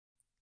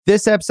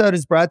This episode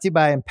is brought to you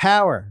by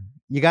Empower.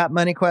 You got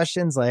money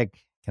questions like,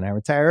 can I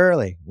retire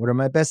early? What are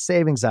my best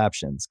savings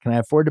options? Can I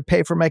afford to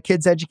pay for my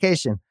kids'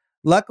 education?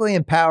 Luckily,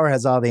 Empower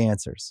has all the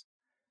answers.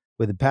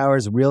 With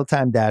Empower's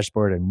real-time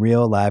dashboard and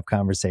real live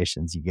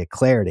conversations, you get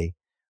clarity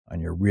on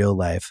your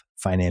real-life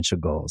financial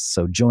goals.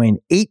 So join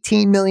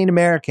 18 million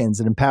Americans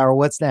and Empower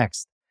what's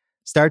next.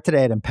 Start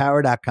today at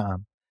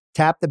empower.com.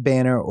 Tap the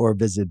banner or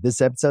visit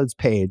this episode's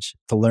page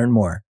to learn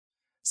more.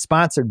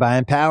 Sponsored by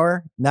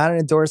Empower, not an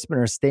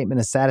endorsement or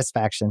statement of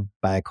satisfaction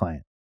by a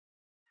client.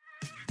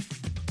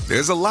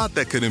 There's a lot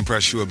that could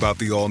impress you about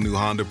the all-new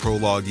Honda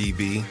Prologue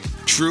EV.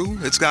 True,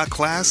 it's got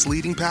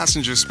class-leading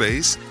passenger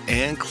space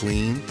and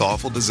clean,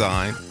 thoughtful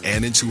design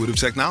and intuitive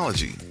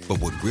technology.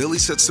 But what really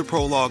sets the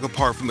Prologue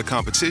apart from the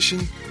competition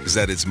is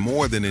that it's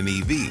more than an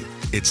EV.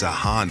 It's a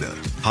Honda.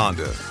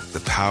 Honda,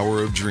 the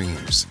power of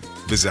dreams.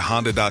 Visit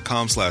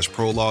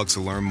honda.com/prologue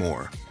to learn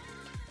more.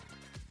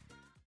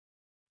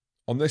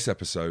 On this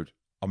episode,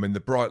 I'm in the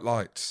bright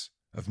lights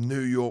of New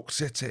York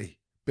City.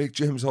 Big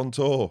Jim's on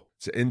tour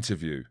to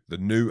interview the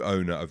new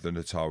owner of the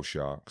Natal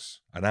Sharks,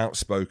 an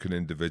outspoken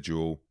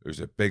individual who's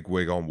a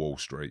bigwig on Wall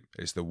Street.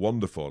 It's the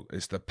wonderful,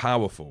 it's the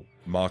powerful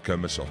Marco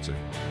Masotti.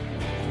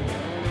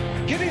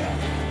 Get in!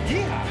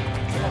 Yeah!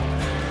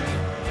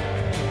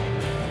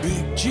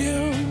 Big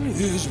Jim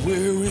is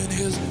wearing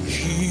his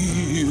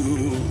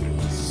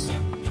heels,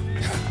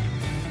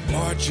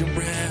 marching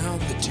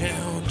around the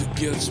town to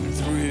get some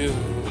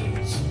thrills.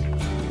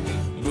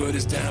 But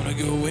it's time to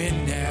go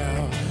in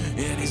now,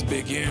 and he's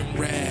big and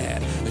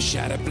rad. A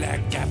shot of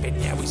black coffee,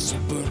 now he's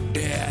super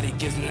dead. He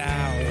gets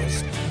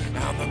lost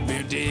on the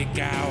beer dig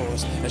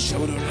hours. A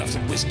shoulder of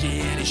some whiskey,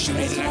 and he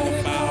shoots like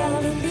a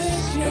ball.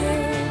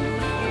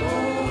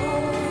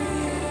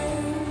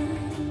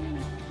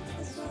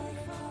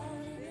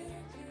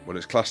 Well,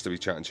 it's class to be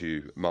chatting to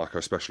you, Marco,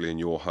 especially in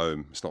your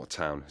home. It's not a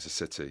town, it's a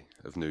city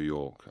of New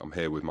York. I'm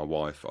here with my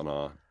wife on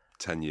our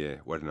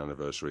 10-year wedding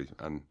anniversary,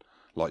 and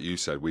like you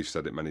said, we've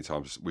said it many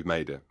times, we've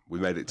made it. We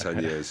made it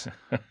 10 years.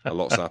 A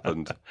lot's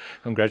happened.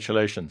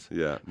 Congratulations.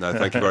 Yeah. No,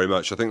 thank you very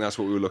much. I think that's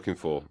what we were looking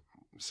for.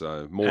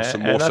 So more so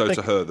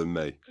to her than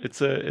me.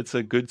 It's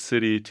a good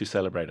city to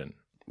celebrate in.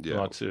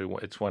 Yeah.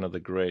 It's one of the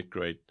great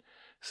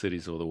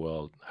cities of the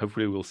world.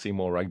 Hopefully we'll see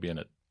more rugby in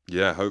it.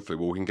 Yeah, hopefully.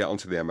 Well, we can get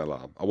onto the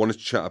MLR. I wanted to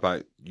chat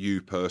about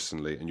you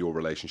personally and your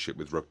relationship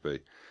with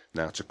rugby.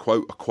 Now, to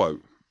quote a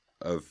quote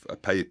of a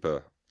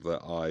paper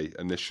that I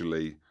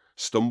initially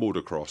stumbled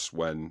across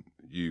when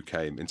you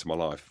came into my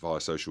life via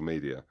social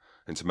media,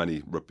 into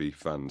many rugby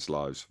fans'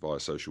 lives via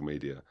social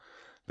media.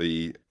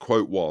 The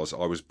quote was,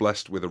 "I was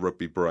blessed with a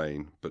rugby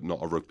brain, but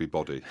not a rugby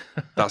body."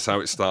 That's how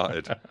it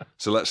started.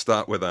 So let's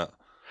start with that.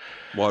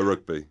 Why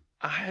rugby?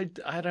 I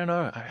don't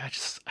know. I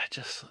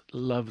just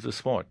love the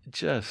sport.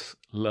 Just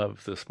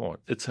love the sport.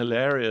 It's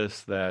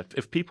hilarious that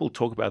if people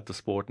talk about the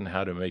sport and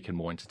how to make it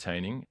more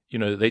entertaining,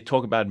 they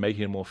talk about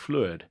making it more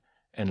fluid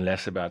and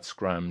less about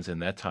scrums and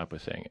that type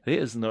of thing. There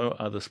is no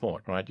other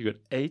sport, right? You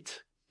got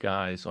 8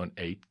 guys on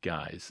 8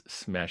 guys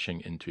smashing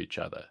into each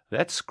other.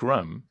 That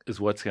scrum is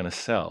what's going to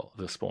sell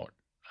the sport.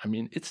 I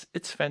mean, it's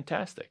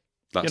fantastic.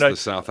 That's the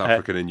South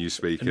African in you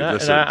speaking.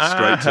 Listen,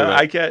 straight to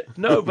it.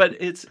 But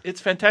it's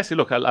fantastic.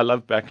 Look, I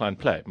love backline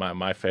play.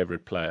 My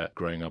favorite player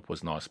growing up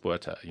was Nas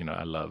Botha.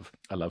 I love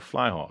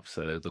fly halves.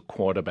 So the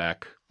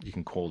quarterback, you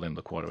can call them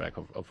the quarterback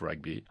of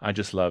rugby. I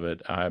just love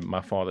it.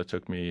 My father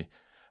took me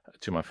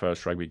to my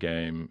first rugby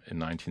game in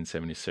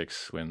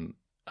 1976 when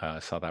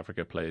South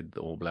Africa played the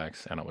All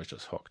Blacks, and I was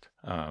just hooked.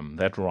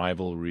 That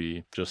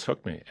rivalry just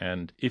hooked me.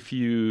 And if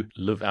you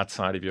live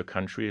outside of your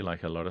country,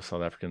 like a lot of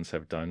South Africans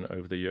have done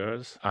over the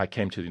years, I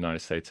came to the United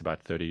States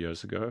about 30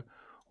 years ago.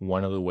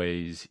 One of the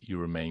ways you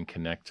remain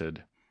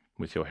connected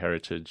with your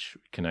heritage,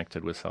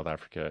 connected with South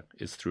Africa,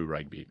 is through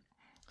rugby.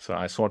 So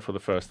I saw it for the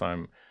first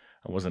time.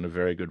 I wasn't a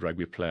very good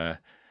rugby player.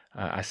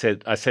 I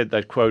said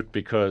that quote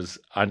because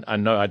I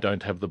know I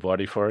don't have the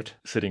body for it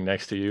sitting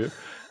next to you,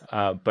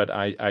 but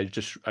I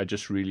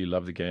just really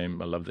love the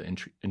game. I love the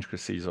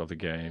intricacies of the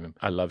game.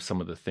 I love some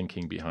of the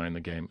thinking behind the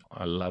game.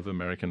 I love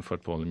American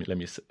football. Let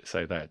me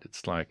say that.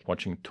 It's like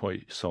watching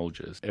toy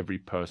soldiers. Every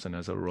person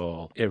has a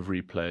role.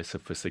 Every player is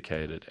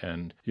sophisticated.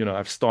 And,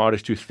 I've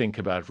started to think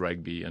about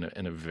rugby in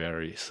a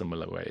very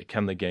similar way.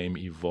 Can the game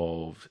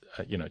evolve,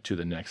 to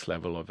the next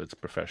level of its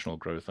professional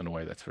growth in a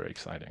way that's very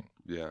exciting?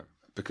 Yeah,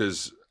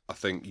 because I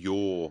think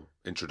your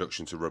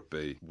introduction to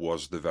rugby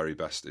was the very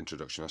best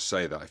introduction. I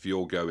say that if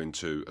you're going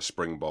to a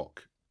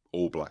Springbok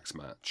All Blacks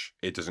match,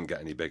 it doesn't get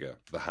any bigger.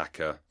 The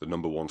haka, the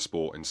number one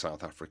sport in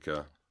South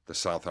Africa, the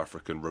South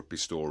African rugby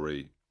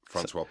story,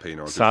 Francois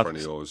Pienaar, a good friend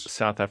of yours.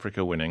 South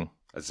Africa winning.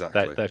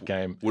 Exactly. That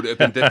game. Would it have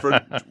been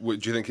different?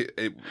 Do you think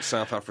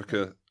South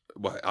Africa,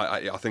 well,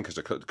 I think as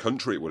a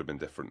country it would have been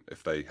different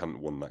if they hadn't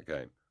won that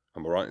game.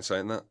 Am I right in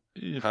saying that?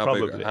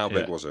 How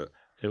big was it?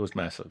 It was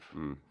massive.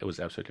 It was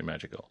absolutely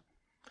magical.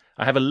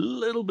 I have a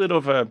little bit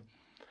of a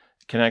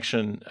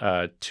connection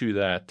to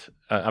that.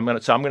 I'm going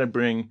to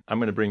bring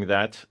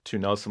that to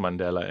Nelson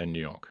Mandela in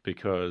New York,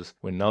 because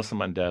when Nelson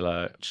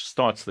Mandela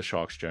starts the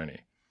Sharks'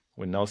 journey,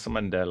 When Nelson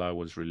Mandela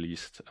was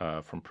released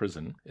from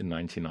prison in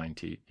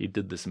 1990, he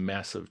did this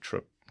massive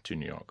trip to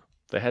New York.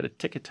 They had a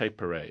ticker tape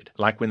parade,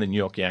 like when the New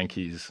York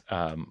Yankees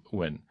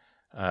win.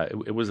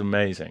 It was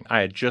amazing.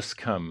 I had just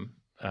come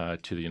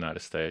to the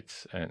United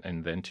States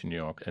and then to New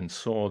York and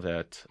saw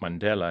that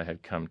Mandela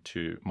had come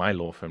to my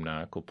law firm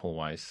now called Paul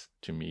Weiss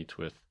to meet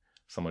with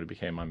someone who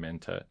became my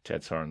mentor,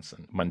 Ted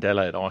Sorensen.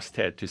 Mandela had asked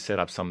Ted to set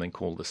up something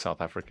called the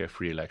South Africa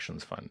Free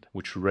Elections Fund,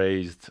 which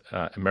raised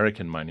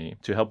American money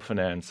to help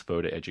finance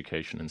voter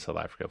education in South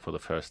Africa for the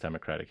first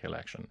democratic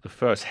election. The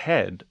first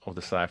head of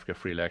the South Africa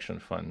Free Election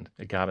Fund,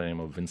 a guy by the name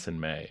of Vincent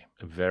May,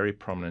 a very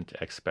prominent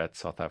expat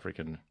South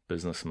African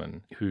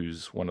businessman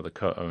who's one of the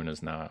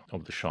co-owners now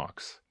of the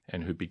Sharks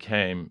and who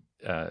became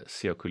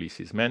Siya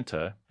Kolisi's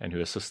mentor and who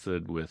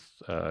assisted with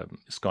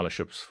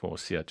scholarships for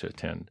Siya to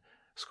attend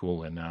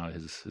school, and now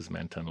his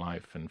mentor in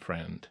life and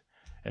friend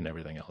and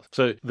everything else.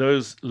 So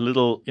those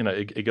little,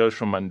 it goes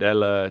from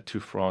Mandela to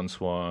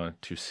Francois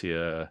to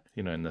Siya,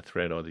 and the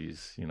thread are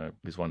these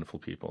wonderful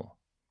people.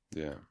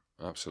 Yeah,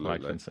 absolutely.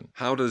 Like Vincent.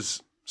 How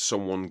does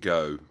someone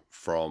go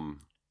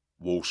from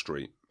Wall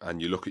Street,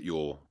 and you look at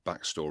your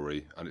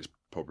backstory, and it's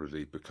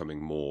probably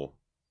becoming more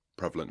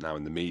prevalent now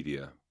in the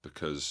media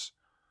because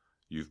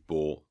you've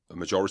bought a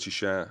majority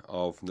share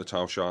of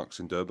Natal Sharks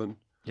in Durban?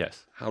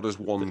 Yes. How does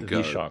one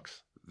go? The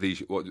Sharks. The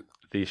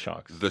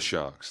Sharks. The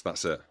Sharks.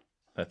 That's it.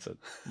 That's it.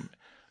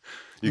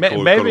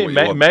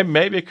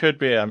 Maybe it could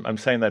be. I'm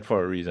saying that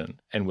for a reason,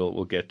 and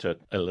we'll get to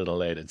it a little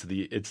later.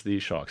 It's the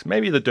Sharks.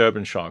 Maybe the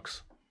Durban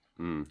Sharks.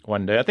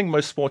 One day, I think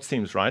most sports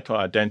teams, right, are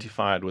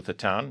identified with a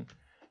town.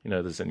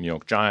 There's the New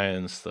York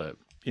Giants.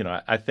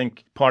 I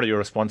think part of your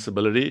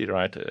responsibility,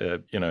 right?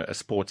 A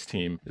sports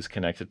team is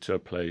connected to a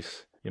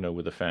place,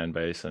 with a fan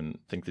base, and I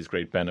think there's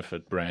great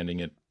benefit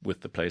branding it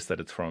with the place that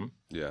it's from.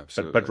 Yeah,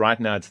 absolutely. But right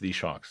now, it's the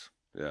Sharks.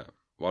 Yeah.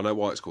 Well, I know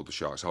why it's called the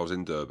Sharks. I was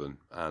in Durban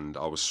and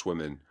I was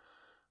swimming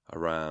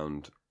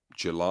around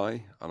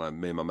July,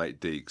 and me and my mate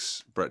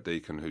Brett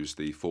Deacon, who's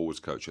the forwards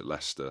coach at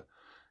Leicester,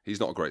 he's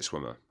not a great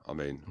swimmer. I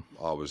mean,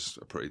 I was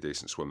a pretty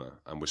decent swimmer,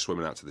 and we're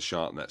swimming out to the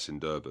shark nets in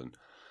Durban,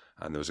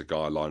 and there was a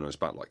guy lying on his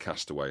back like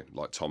Castaway,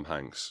 like Tom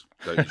Hanks.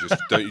 Don't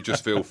you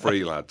just feel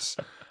free, lads?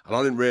 And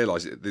I didn't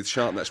realise the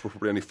shark nets were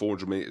probably only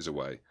 400 metres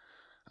away.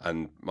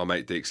 And my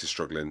mate Deeks is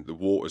struggling. The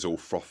water's all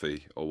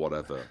frothy or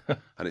whatever.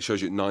 And it shows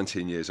you at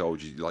 19 years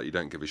old, you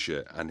don't give a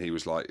shit. And he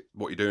was like,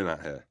 what are you doing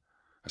out here?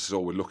 I said,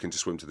 we're looking to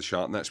swim to the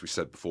shark nets. We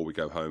said before we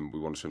go home, we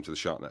want to swim to the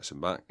shark nets and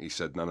back. He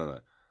said, no.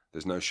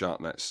 There's no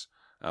shark nets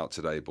out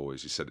today,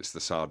 boys. He said, it's the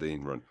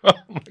sardine run. Oh,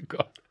 my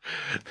God.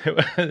 They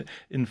were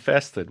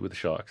infested with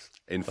sharks.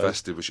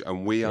 Infested with sharks.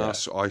 And we are,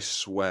 I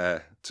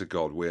swear to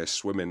God, we're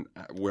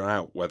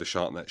out where the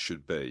shark net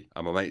should be.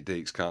 And my mate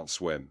Deeks can't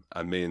swim.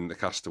 And me and the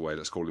castaway,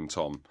 let's call him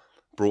Tom,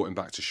 brought him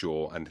back to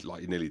shore, and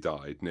he nearly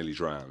died, nearly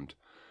drowned.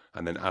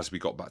 And then as we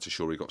got back to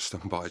shore, he got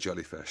stung by a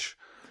jellyfish.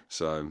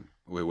 So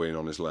we're weeing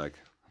on his leg.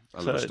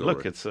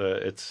 Look, it's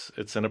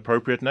an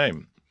appropriate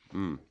name.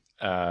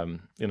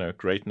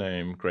 Great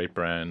name, great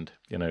brand,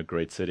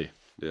 great city.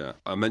 Yeah.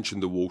 I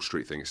mentioned the Wall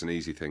Street thing. It's an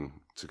easy thing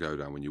to go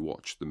down when you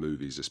watch the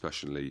movies,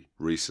 especially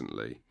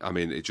recently. I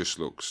mean, it just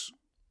looks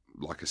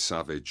like a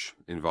savage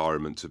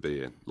environment to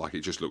be in. Like,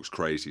 it just looks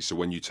crazy. So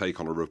when you take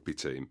on a rugby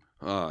team,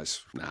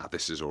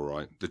 this is all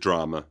right. The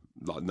drama,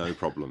 like, no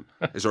problem.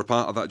 Is there a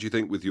part of that, do you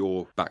think, with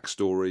your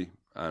backstory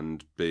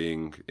and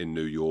being in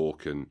New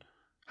York and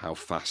how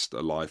fast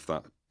a life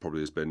that probably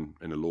has been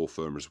in a law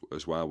firm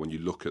as well, when you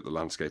look at the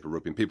landscape of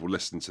rugby, and people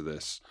listening to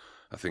this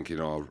are thinking,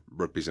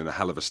 rugby's in a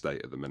hell of a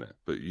state at the minute,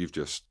 but you've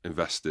just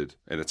invested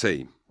in a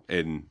team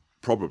in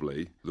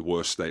probably the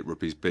worst state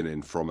rugby's been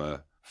in from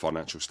a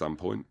financial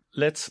standpoint.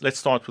 Let's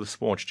start with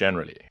sports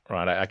generally,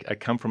 right? I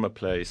come from a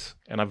place,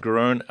 and I've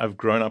grown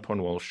up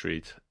on Wall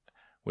Street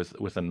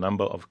with a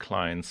number of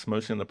clients,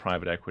 mostly in the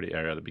private equity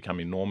area, that become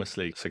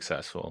enormously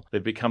successful.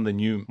 They've become the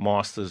new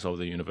masters of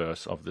the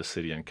universe of the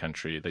city and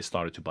country. They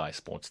started to buy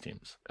sports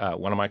teams.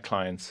 One of my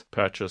clients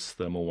purchased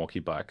the Milwaukee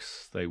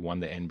Bucks. They won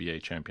the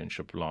NBA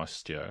championship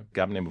last year. A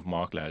guy named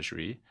Mark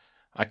Lasry.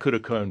 I could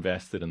have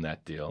co-invested in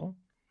that deal.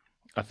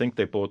 I think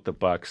they bought the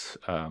Bucks.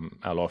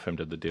 Our law firm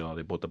did the deal.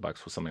 They bought the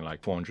Bucks for something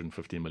like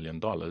 $450 million,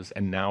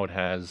 and now it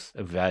has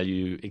a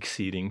value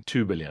exceeding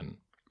 $2 billion.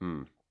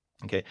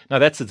 Okay, now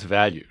that's its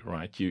value,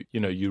 right?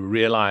 You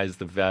realize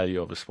the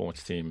value of a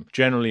sports team,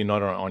 generally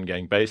not on an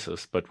ongoing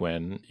basis, but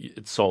when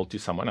it's sold to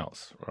someone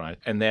else, right?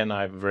 And then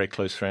I have a very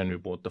close friend who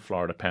bought the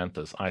Florida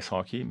Panthers, ice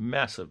hockey,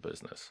 massive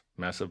business,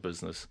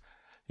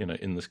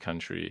 in this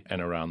country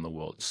and around the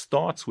world. It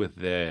starts with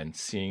there and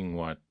seeing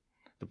what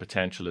the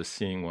potential is,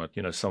 seeing what,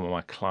 some of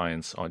my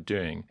clients are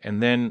doing.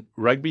 And then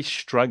rugby's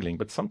struggling,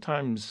 but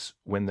sometimes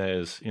when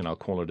there's, I'll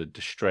call it a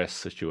distress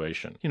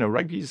situation,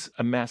 rugby's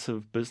a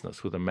massive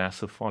business with a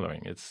massive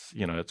following. It's,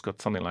 it's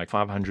got something like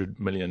 500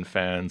 million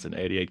fans in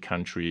 88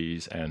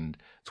 countries, and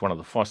it's one of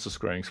the fastest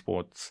growing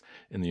sports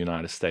in the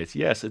United States.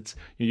 Yes, it's,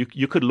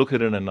 you could look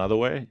at it another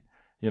way,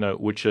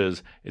 which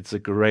is it's a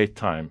great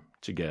time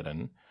to get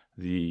in.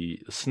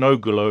 The snow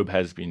globe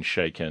has been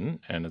shaken,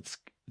 and it's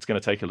It's going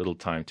to take a little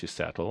time to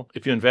settle.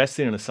 If you're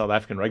investing in a South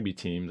African rugby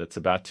team that's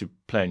about to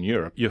play in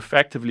Europe, you're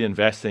effectively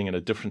investing in a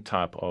different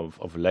type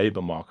of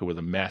labor market with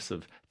a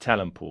massive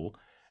talent pool.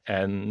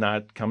 And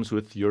that comes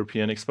with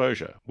European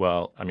exposure.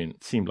 Well, I mean,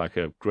 it seemed like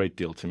a great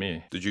deal to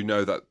me. Did you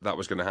know that that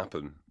was going to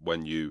happen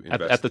when you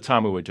invested? At the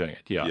time we were doing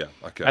it, yeah. Yeah,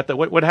 okay.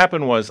 What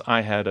happened was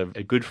I had a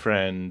good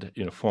friend,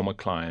 former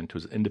client, who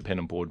was an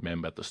independent board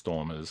member at the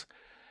Stormers.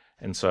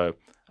 And so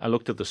I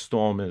looked at the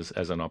Stormers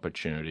as an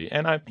opportunity.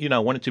 And I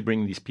wanted to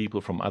bring these people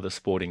from other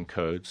sporting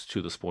codes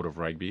to the sport of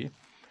rugby.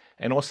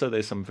 And also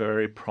there's some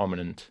very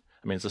prominent,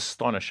 it's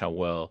astonishing how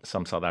well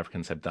some South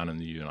Africans have done in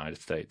the United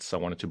States. So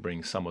I wanted to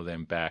bring some of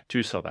them back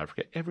to South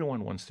Africa.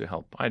 Everyone wants to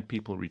help. I had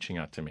people reaching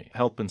out to me,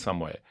 help in some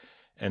way.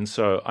 And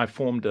so I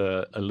formed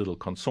a little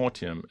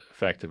consortium,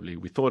 effectively.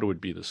 We thought it would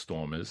be the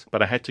Stormers,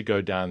 but I had to go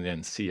down there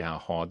and see how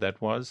hard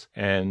that was,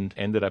 and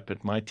ended up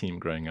at my team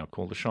growing up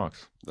called the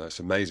Sharks.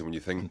 That's amazing when you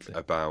think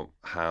about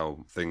how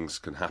things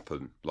can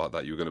happen like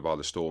that. You were going to buy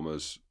the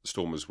Stormers. The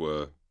Stormers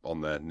were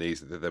on their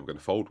knees. They were going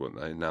to fold, weren't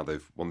they? Now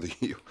they've won the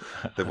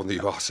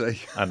URC.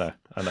 I know.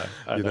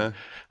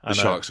 The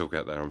Sharks will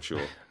get there, I'm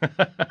sure.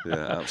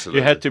 Yeah,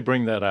 absolutely. You had to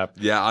bring that up.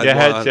 Yeah,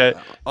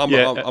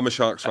 I'm a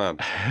Sharks fan.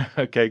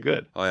 Okay,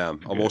 good. I am.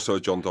 I'm also a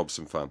John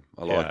Dobson fan.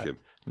 I like him.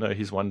 No,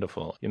 he's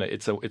wonderful.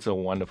 It's a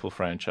wonderful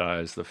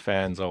franchise. The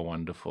fans are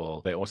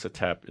wonderful. They also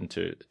tap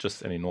into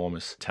just an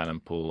enormous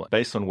talent pool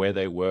based on where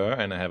they were,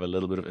 and I have a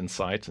little bit of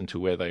insight into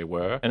where they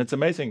were. And it's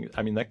amazing.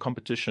 That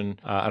competition,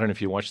 I don't know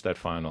if you watched that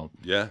final.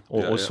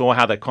 Or saw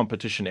how that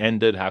competition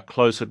ended, how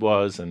close it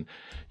was, and,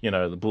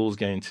 the Bulls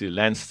getting to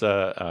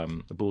Leinster,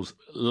 the Bulls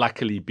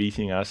luckily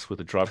beating us with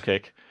a drop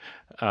kick.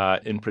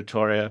 In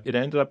Pretoria. It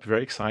ended up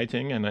very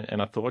exciting, and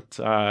I thought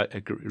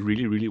a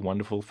really, really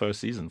wonderful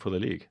first season for the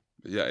league.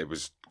 Yeah, it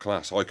was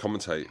class. I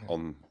commentate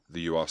on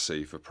the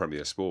URC for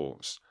Premier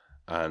Sports,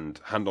 and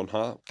hand on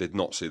heart, did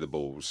not see the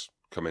Bulls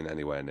coming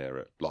anywhere near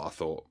it. I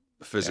thought,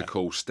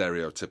 physical,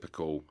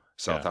 stereotypical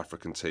South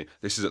African team.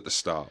 This is at the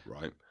start,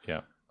 right?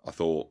 Yeah. I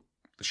thought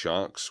the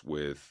Sharks,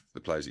 with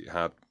the players that you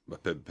had,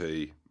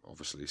 Mapimpi,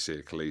 obviously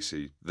Sia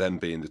Khaleesi, them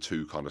being the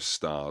two kind of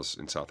stars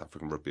in South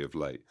African rugby of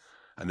late.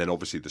 And then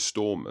obviously the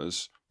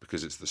Stormers,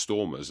 because it's the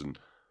Stormers, and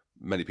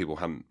many people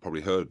hadn't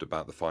probably heard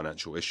about the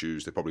financial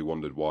issues. They probably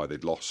wondered why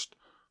they'd lost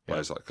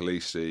players like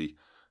Khaleesi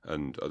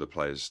and other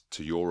players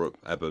to Europe,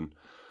 Eben.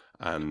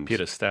 And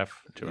Peter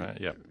Staff,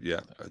 yeah.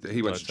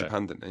 He went to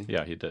Japan, didn't he?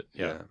 Yeah, he did.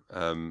 Yeah.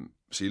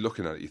 So you're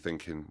looking at it, you're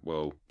thinking,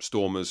 well,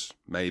 Stormers,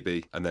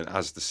 maybe. And then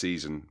as the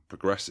season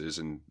progresses,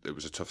 and it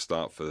was a tough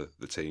start for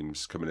the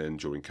teams coming in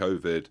during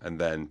COVID, and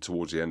then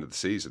towards the end of the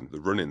season,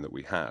 the run-in that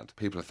we had,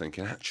 people are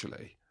thinking,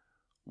 actually,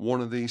 one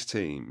of these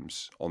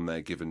teams on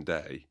their given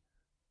day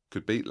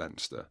could beat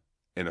Leinster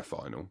in a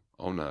final.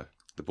 Oh no,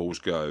 the Bulls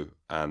go,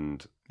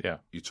 and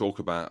you talk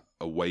about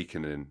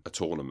awakening a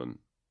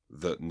tournament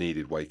that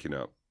needed waking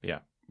up. Yeah.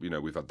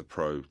 We've had the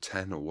Pro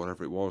 10 or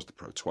whatever it was, the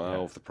Pro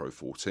 12, the Pro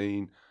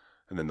 14,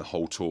 and then the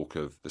whole talk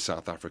of the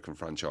South African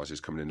franchises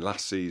coming in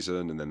last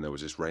season, and then there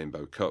was this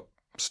Rainbow Cup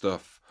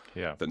stuff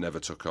that never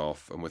took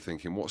off, and we're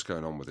thinking, what's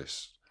going on with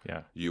this?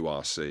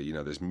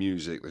 URC, there's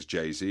music, there's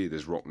Jay-Z,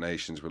 there's Rock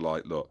Nations. We're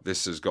like, look,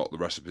 this has got the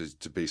recipe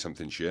to be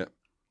something shit.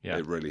 Yeah.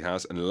 It really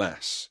has,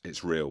 unless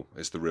it's real.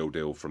 It's the real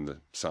deal from the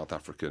South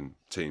African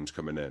teams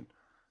coming in.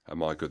 And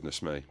my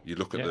goodness me, you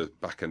look at the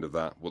back end of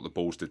that, what the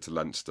Bulls did to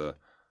Leinster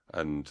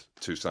and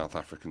two South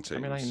African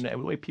teams. The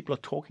way people are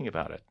talking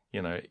about it,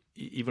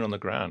 even on the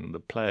ground, the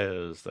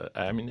players,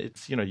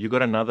 it's, you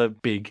got another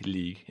big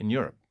league in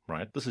Europe,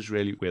 right? This is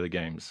really where the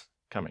game's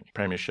coming.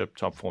 Premiership,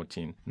 top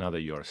 14, another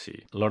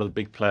URC. A lot of the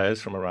big players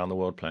from around the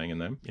world playing in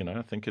them.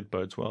 I think it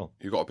bodes well.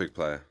 You got a big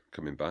player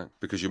coming back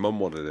because your mum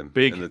wanted him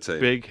in the team.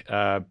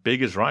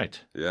 Big is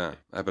right. Yeah,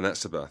 Eben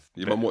Etzebeth.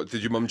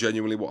 Did your mum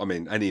genuinely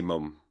want? Any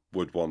mum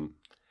would want,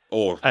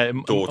 or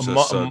daughter,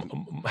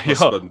 son,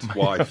 husband,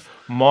 wife,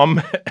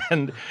 mom,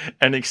 and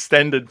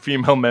extended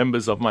female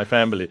members of my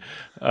family.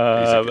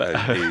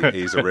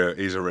 He's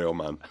a real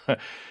man.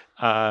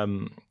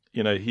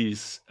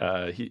 He's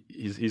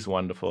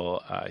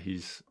wonderful.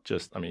 He's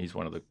just, he's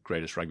one of the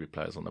greatest rugby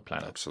players on the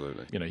planet.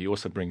 Absolutely. He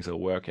also brings a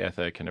work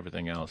ethic and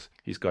everything else.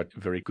 He's got a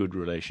very good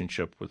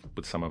relationship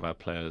with some of our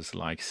players,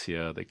 like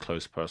Sia. They're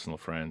close personal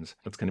friends.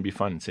 It's going to be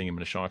fun seeing him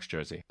in a Sharks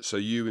jersey. So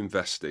you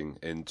investing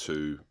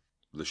into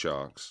the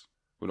Sharks?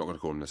 We're not going to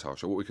call them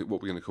Natasha. What we're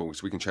going to call them?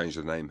 So we can change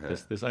the name here.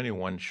 There's only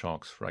one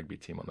Sharks rugby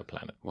team on the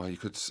planet. Well, you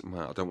could.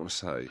 Well, I don't want to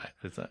say.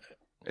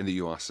 In the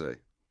URC.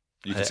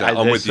 You can say,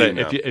 I'm with you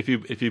now.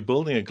 If you're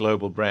building a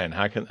global brand,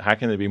 how can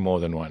there be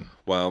more than one?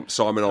 Well,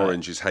 Simon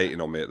Orange is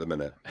hating on me at the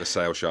minute. The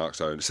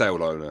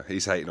Sale owner.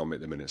 He's hating on me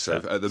at the minute. So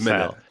at the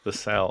minute, the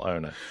Sale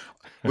owner.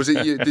 Was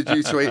it you? Did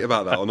you tweet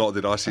about that or not?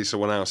 Did I see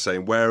someone else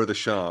saying, "Where are the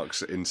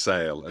Sharks in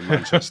Sale and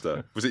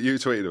Manchester"? Was it you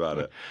tweeting about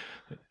it?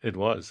 It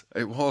was.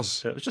 It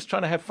was. I was just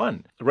trying to have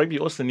fun. Rugby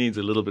also needs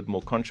a little bit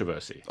more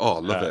controversy. Oh, I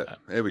love it.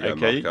 Here we go,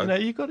 okay, Marco.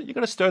 You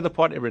got to stir the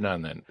pot every now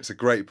and then. It's a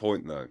great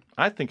point, though.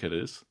 I think it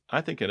is.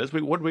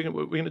 What are we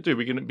going to do?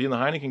 We're going to be in the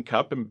Heineken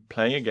Cup and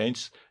playing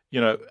against.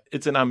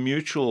 It's in our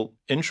mutual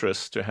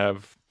interest to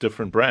have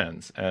different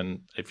brands.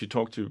 And if you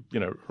talk to,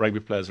 rugby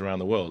players around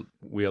the world,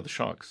 we are the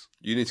Sharks.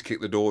 You need to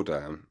kick the door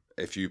down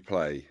if you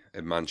play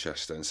in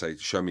Manchester and say,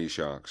 show me your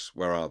Sharks.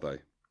 Where are they?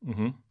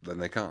 Mm-hmm. Then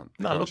they can't.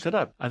 No, I looked it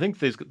up. I think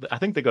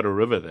they got a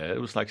river there. It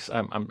was like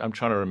I'm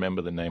trying to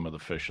remember the name of the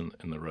fish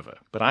in the river.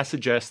 But I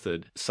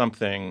suggested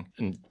something,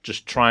 and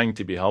just trying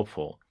to be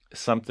helpful,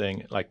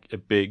 something like a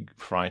big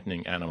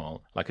frightening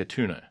animal, like a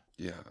tuna.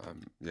 Yeah,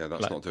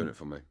 that's not doing it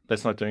for me.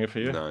 That's not doing it for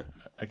you? No.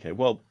 Okay,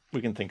 well,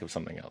 we can think of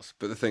something else.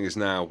 But the thing is,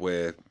 now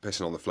we're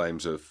pissing on the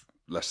flames of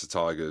Leicester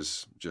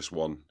Tigers just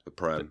won the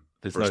Prem.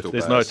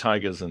 There's no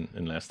Tigers in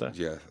Leicester.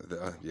 Yeah,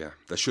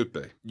 there should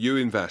be. You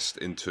invest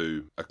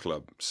into a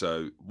club,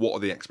 so what are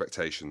the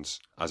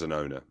expectations as an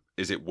owner?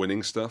 Is it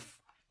winning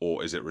stuff,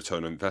 or is it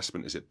return on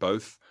investment? Is it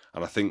both?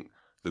 And I think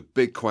the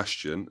big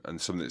question,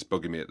 and something that's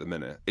bugging me at the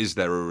minute, is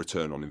there a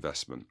return on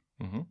investment?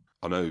 Mm-hmm.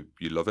 I know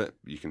you love it.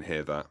 You can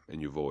hear that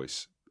in your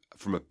voice.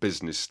 From a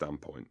business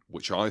standpoint,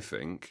 which I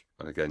think,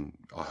 and again,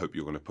 I hope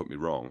you're going to put me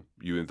wrong,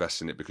 you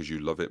invest in it because you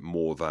love it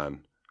more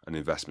than an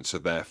investment. So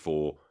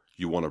therefore,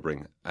 you want to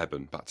bring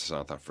Eben back to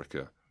South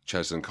Africa.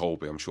 Cheslin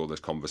Colby, I'm sure there's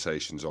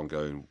conversations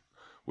ongoing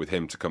with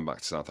him to come back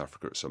to South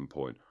Africa at some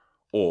point.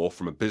 Or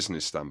from a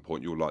business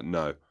standpoint, you're like,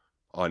 no,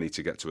 I need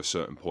to get to a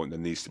certain point. There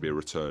needs to be a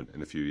return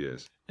in a few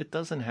years. It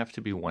doesn't have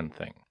to be one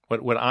thing.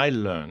 What I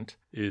learned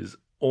is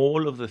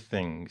all of the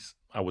things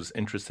I was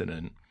interested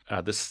in,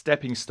 the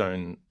stepping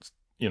stones,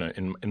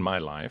 in my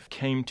life,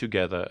 came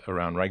together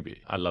around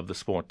rugby. I love the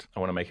sport. I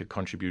want to make a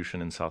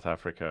contribution in South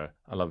Africa.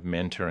 I love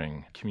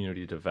mentoring,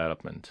 community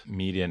development,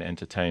 media and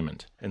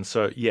entertainment. And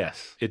so,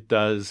 yes, it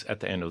does, at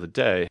the end of the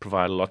day,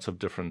 provide lots of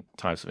different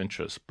types of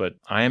interests. But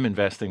I am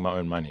investing my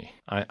own money.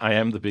 I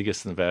am the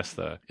biggest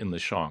investor in the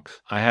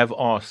Sharks. I have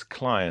asked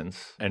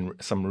clients and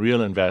some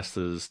real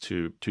investors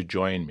to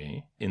join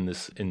me in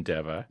this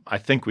endeavor. I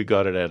think we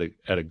got it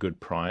at a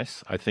good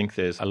price. I think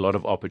there's a lot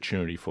of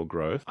opportunity for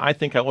growth. I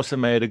think I also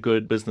made a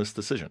good business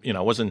decision.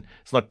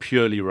 It's not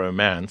purely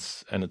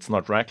romance and it's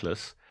not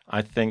reckless.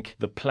 I think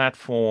the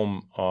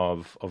platform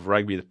of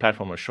rugby, the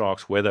platform of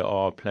Sharks, where they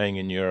are playing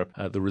in Europe,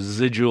 the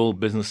residual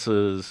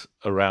businesses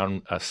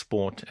around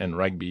sport and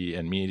rugby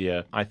and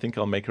media, I think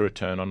I'll make a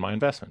return on my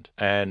investment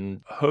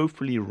and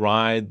hopefully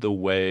ride the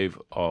wave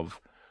of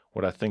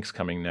what I think is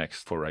coming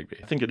next for rugby.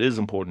 I think it is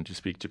important to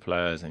speak to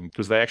players, and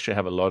because they actually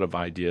have a lot of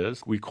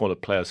ideas. We call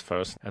it Players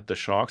First at the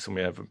Sharks, and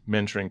we have a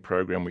mentoring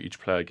program where each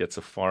player gets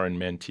a foreign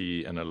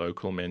mentee and a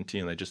local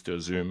mentee, and they just do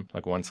a Zoom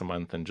like once a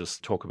month and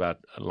just talk about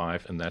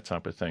life and that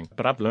type of thing.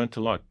 But I've learned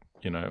a lot,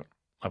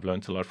 I've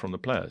learned a lot from the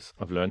players.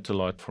 I've learned a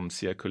lot from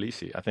Sia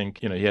Kolisi. I think,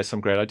 he has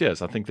some great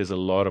ideas. I think there's a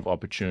lot of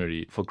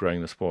opportunity for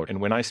growing the sport.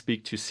 And when I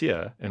speak to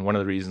Sia, and one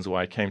of the reasons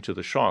why I came to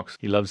the Sharks,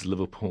 he loves the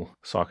Liverpool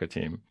soccer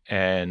team.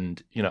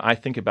 And, I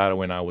think about it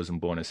when I was in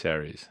Buenos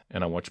Aires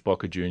and I watched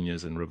Boca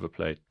Juniors and River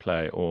Plate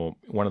play, or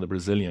one of the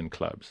Brazilian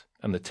clubs.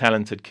 And the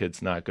talented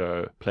kids now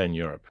go play in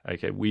Europe.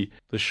 Okay,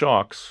 the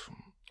Sharks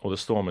or the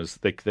Stormers,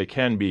 they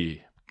can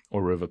be,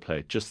 or River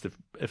Plate, just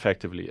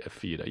effectively a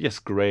feeder. Yes,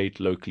 great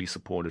locally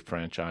supported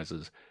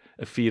franchises,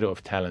 a feeder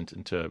of talent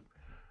into a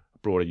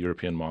broader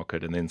European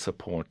market and then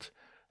support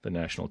the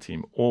national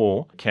team.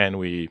 Or can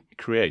we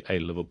create a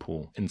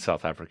Liverpool in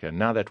South Africa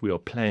now that we are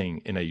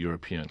playing in a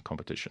European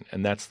competition?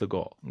 And that's the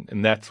goal.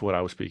 And that's what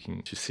I was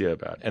speaking to Sia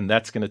about. And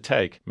that's going to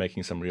take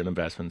making some real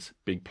investments,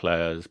 big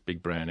players,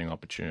 big branding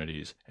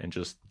opportunities, and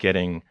just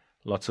getting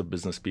lots of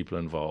business people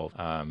involved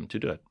to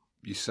do it.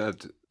 You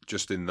said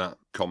just in that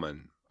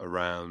comment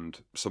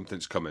around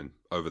something's coming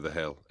over the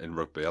hill in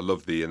rugby. I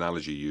love the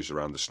analogy you use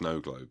around the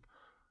snow globe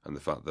and the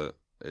fact that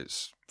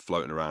it's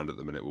floating around at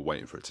the minute. We're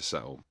waiting for it to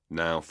settle.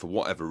 Now, for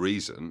whatever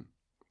reason,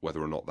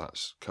 whether or not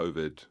that's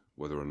COVID,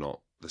 whether or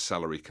not the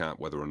salary cap,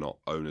 whether or not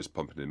owners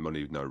pumping in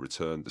money, no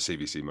return, the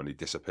CVC money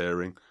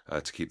disappearing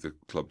to keep the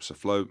clubs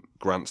afloat,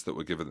 grants that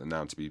were given that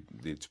now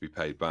need to be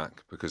paid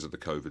back because of the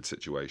COVID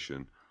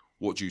situation.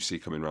 What do you see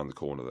coming around the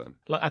corner then?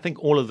 I think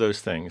all of those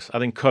things. I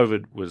think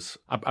COVID was...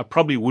 I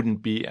probably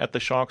wouldn't be at the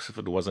Sharks if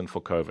it wasn't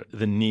for COVID.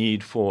 The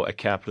need for a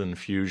capital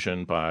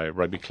infusion by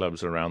rugby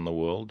clubs around the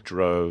world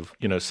drove,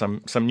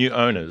 some new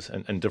owners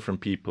and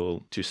different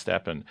people to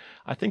step in.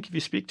 I think if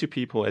you speak to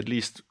people, at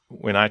least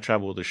when I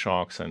travel with the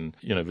Sharks and,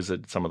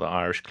 visit some of the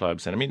Irish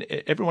clubs, and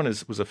everyone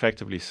was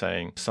effectively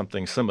saying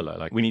something similar.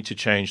 Like, we need to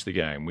change the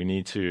game. We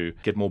need to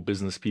get more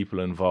business people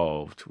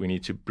involved. We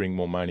need to bring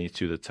more money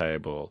to the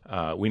table.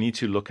 We need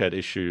to look at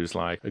issues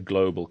like a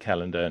global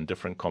calendar and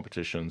different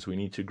competitions. We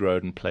need to grow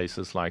it in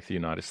places like the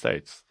United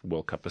States. The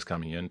World Cup is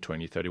coming in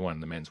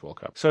 2031, the Men's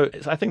World Cup. So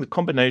I think the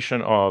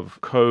combination of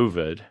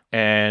COVID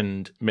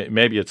and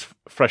maybe it's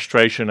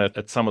frustration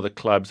at some of the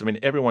clubs.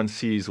 Everyone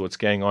sees what's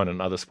going on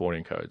in other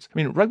sporting codes.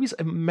 Rugby's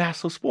a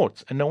massive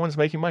sport and no one's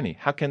making money.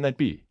 How can that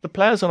be? The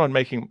players are not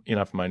making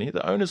enough money.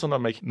 The owners are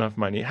not making enough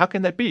money. How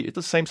can that be? It's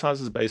the same size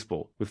as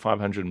baseball with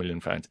 500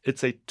 million fans.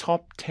 It's a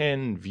top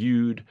 10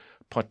 viewed,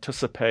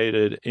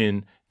 participated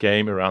in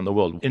game around the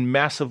world in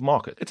massive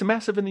market. It's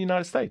massive in the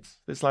United States.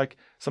 There's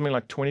something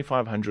like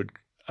 2,500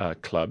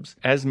 clubs,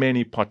 as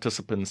many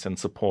participants and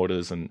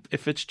supporters. And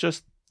if it's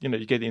just,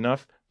 you get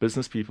enough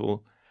business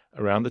people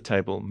around the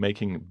table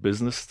making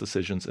business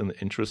decisions in the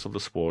interest of the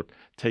sport,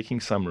 taking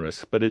some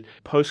risk. But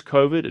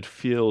post-COVID, it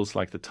feels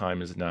like the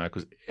time is now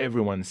because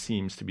everyone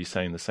seems to be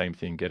saying the same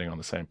thing, getting on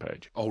the same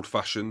page.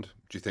 Old-fashioned?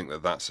 Do you think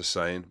that that's a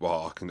saying?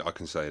 Well, I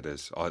can say it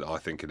is. I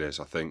think it is.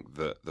 I think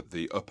that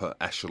the upper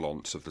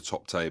echelons of the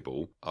top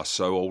table are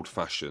so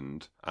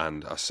old-fashioned,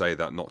 and I say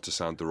that not to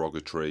sound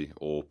derogatory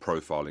or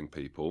profiling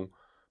people,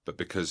 but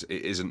because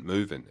it isn't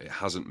moving. It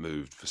hasn't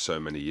moved for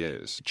so many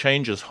years.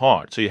 Change is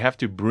hard, so you have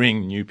to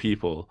bring new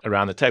people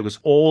around the table because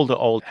all the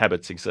old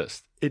habits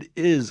exist. It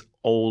is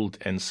old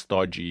and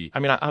stodgy. I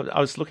mean, I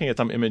was looking at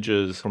some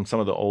images from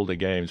some of the older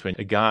games when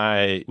a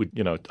guy would,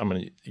 I'm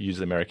going to use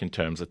the American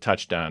terms, a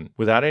touchdown,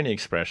 without any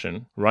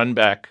expression, run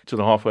back to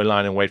the halfway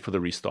line and wait for the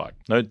restart.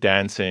 No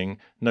dancing,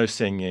 no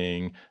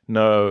singing,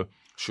 no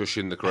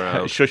shushing the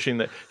crowd.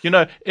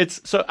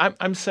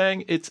 I'm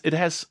saying it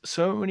has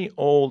so many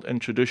old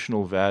and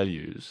traditional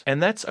values,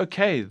 and that's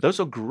okay. Those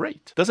are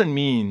great. Doesn't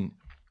mean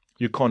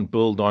you can't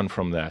build on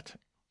from that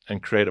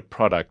and create a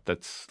product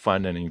that's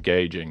fun and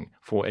engaging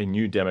for a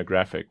new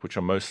demographic, which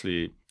are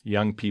mostly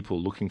young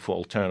people looking for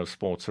alternative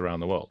sports around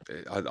the world.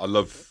 I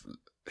love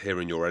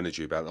hearing your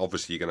energy about it.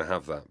 Obviously, you're going to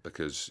have that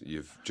because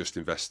you've just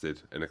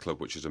invested in a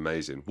club which is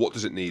amazing. What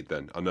does it need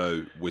then? I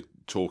know we're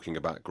talking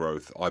about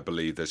growth. I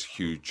believe there's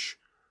huge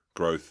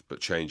growth, but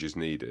change is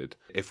needed.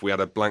 If we had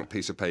a blank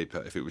piece of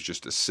paper, if it was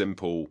just a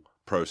simple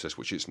process,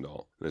 which it's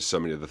not, there's so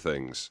many other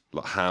things,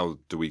 like how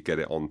do we get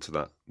it on to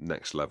that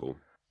next level?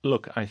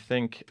 Look, I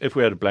think if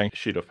we had a blank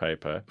sheet of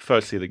paper,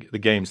 firstly, the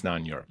game's now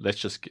in Europe. Let's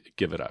just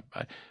give it up.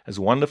 As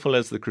wonderful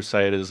as the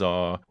Crusaders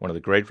are, one of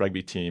the great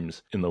rugby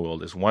teams in the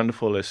world, as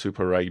wonderful as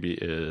Super Rugby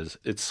is,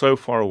 it's so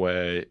far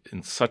away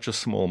in such a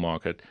small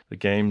market. The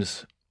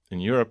game's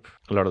in Europe.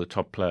 A lot of the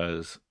top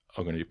players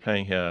are going to be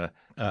playing here.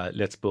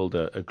 Let's build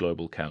a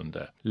global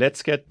calendar.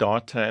 Let's get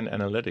data and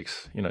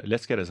analytics.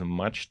 Let's get as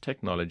much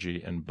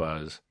technology and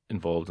buzz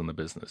involved in the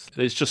business.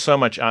 There's just so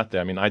much out there.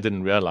 I mean, I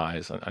didn't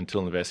realize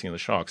until investing in the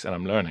Sharks, and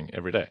I'm learning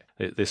every day.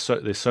 There's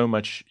so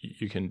much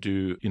you can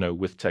do,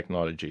 with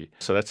technology.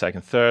 So that's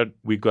second. Third,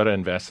 we've got to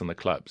invest in the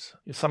clubs.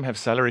 Some have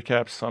salary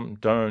caps, some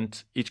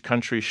don't. Each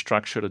country is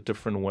structured a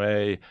different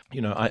way.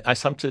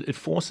 It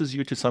forces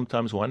you to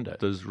sometimes wonder,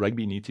 does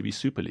rugby need to be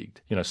super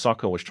leagued?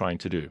 Soccer was trying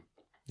to do.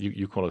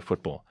 You call it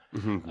football.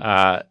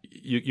 Mm-hmm.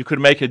 You could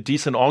make a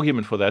decent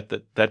argument for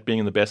that being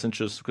in the best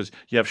interest because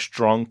you have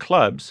strong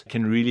clubs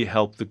can really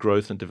help the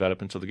growth and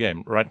development of the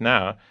game. Right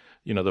now,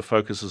 the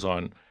focus is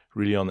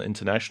really on the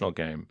international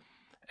game.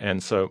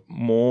 And so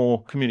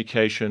more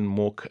communication,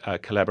 more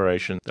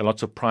collaboration. There are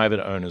lots of private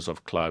owners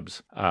of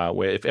clubs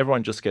where if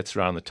everyone just gets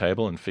around the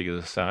table and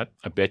figures this out,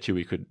 I bet you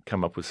we could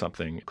come up with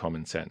something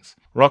common sense.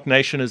 Rock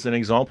Nation is an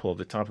example of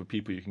the type of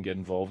people you can get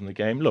involved in the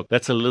game. Look,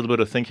 that's a little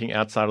bit of thinking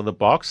outside of the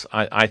box.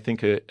 I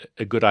think a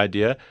good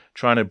idea,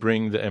 trying to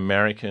bring the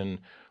American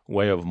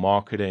way of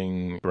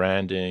marketing,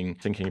 branding,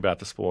 thinking about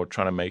the sport,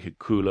 trying to make it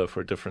cooler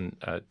for a different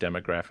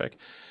demographic.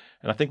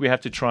 And I think we have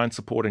to try and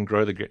support and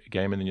grow the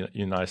game in the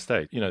United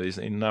States. There's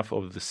enough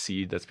of the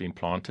seed that's been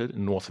planted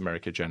in North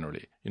America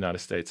generally, United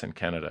States and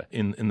Canada.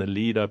 In the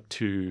lead up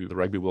to the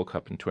Rugby World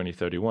Cup in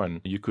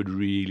 2031, you could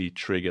really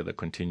trigger the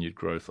continued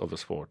growth of the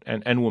sport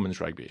and women's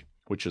rugby,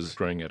 which is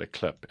growing at a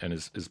clip and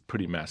is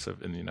pretty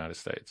massive in the United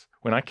States.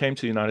 When I came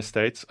to the United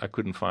States, I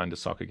couldn't find a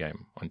soccer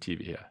game on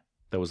TV here.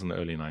 That was in the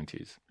early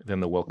 90s.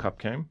 Then the World Cup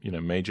came.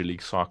 Major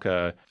League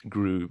Soccer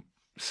grew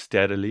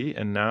steadily,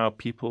 and now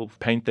people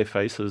paint their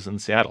faces in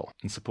Seattle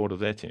in support of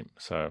their team.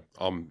 So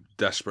I'm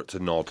desperate to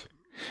nod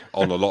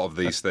on a lot of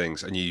these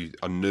things, and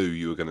I knew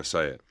you were going to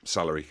say it.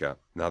 Salary cap.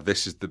 Now,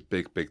 this is the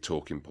big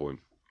talking point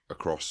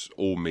across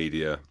all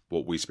media,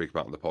 what we speak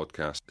about on the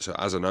podcast. So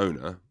as an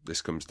owner,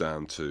 this comes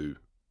down to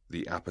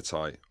the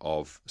appetite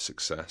of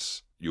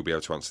success. You'll be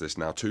able to answer this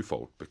now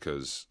twofold,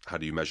 because how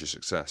do you measure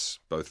success,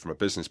 both from a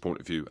business point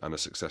of view and a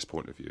success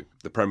point of view?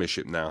 The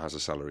Premiership now has a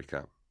salary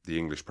cap. The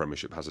English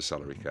Premiership has a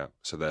salary cap.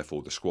 So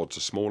therefore the squads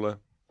are smaller,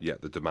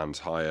 yet the demand's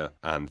higher,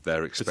 and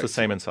they're expecting... It's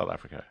the same in South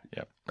Africa,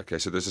 yeah. Okay,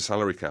 so there's a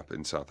salary cap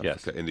in South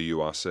Africa, in the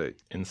URC.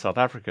 In South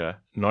Africa,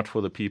 not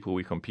for the people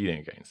we're competing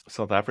against.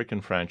 South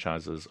African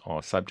franchises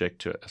are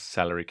subject to a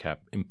salary cap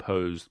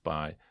imposed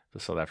by the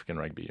South African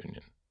Rugby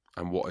Union.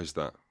 And what is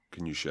that?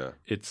 Can you share?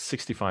 It's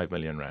 65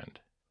 million rand.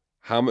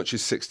 How much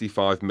is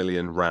 65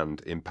 million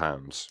rand in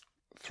pounds?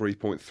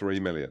 3.3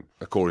 million,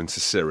 according to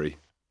Siri.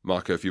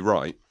 Marco, if you're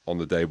right, on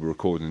the day we're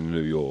recording in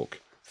New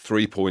York,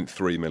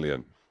 3.3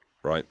 million,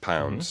 right,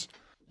 pounds.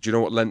 Mm-hmm. Do you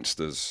know what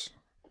Leinster's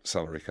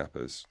salary cap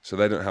is? So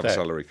they don't have a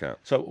salary cap.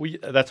 So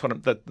that's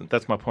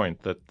my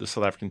point, that the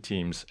South African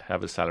teams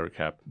have a salary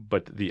cap,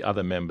 but the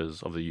other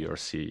members of the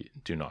URC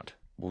do not.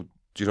 Well,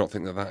 do you not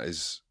think that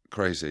is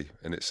crazy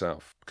in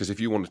itself? Because if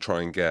you want to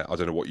try and get, I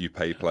don't know what you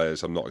pay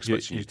players, I'm not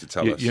expecting you to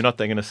tell us. You're not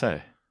they're going to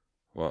say.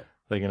 What?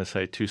 They're going to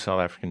say 2 South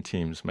African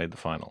teams made the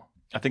final.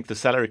 I think the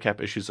salary cap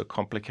issue is a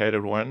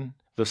complicated one.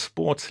 The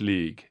sports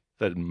league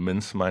that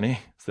mints money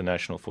is the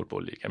National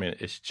Football League. I mean,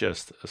 it's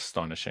just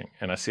astonishing.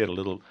 And I see it a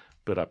little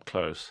bit up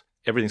close.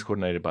 Everything's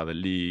coordinated by the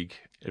league.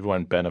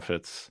 everyone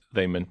benefits,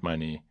 they mint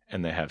money,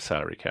 and they have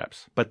salary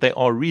caps. But they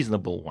are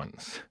reasonable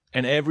ones.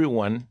 And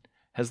everyone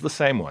has the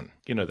same one.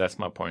 That's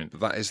my point.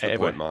 That is the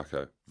point,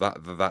 Marco.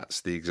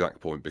 That's the exact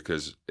point,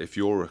 because if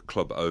you're a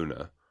club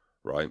owner,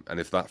 right, and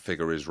if that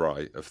figure is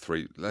right of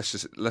 3,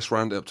 let's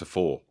round it up to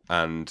 4,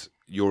 and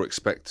you're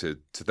expected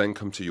to then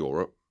come to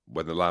Europe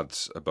when the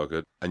lads are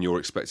buggered, and you're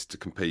expected to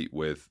compete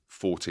with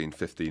 14,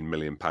 15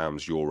 million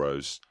pounds,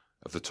 euros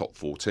of the top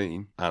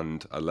 14,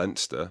 and a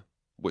Leinster,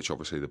 which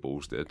obviously the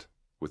Bulls did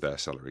with their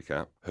salary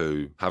cap,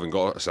 who haven't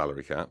got a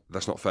salary cap.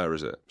 That's not fair,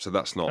 is it? So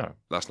that's not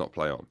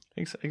play on.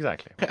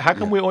 Exactly. How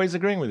come we're always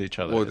agreeing with each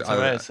other? Well,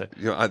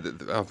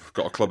 I've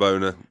got a club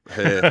owner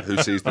here who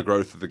sees the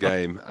growth of the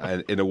game,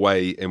 and in a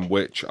way in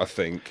which I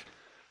think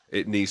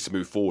it needs to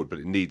move forward, but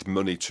it needs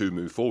money to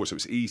move forward. So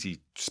it's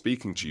easy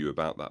speaking to you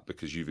about that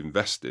because you've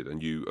invested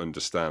and you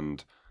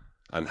understand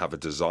and have a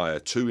desire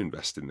to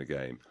invest in the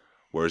game.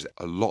 Whereas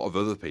a lot of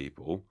other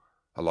people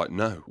are like,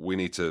 no, we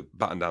need to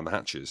batten down the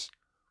hatches.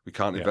 We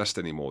can't invest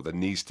anymore. There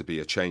needs to be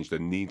a change. There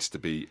needs to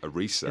be a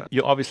reset.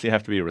 You obviously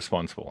have to be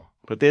responsible,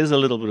 but there's a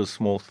little bit of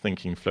small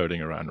thinking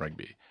floating around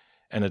rugby,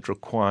 and it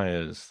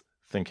requires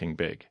thinking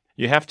big.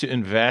 You have to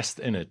invest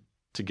in it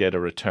to get a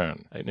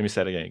return. Let me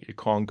say it again. You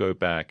can't go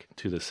back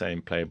to the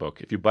same playbook.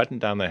 If you button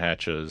down the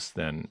hatches,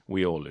 then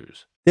we all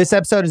lose. This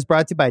episode is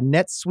brought to you by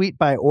NetSuite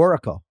by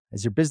Oracle.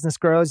 As your business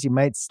grows, you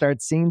might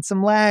start seeing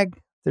some lag.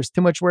 There's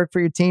too much work for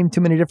your team, too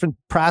many different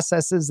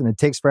processes, and it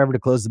takes forever to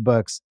close the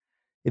books.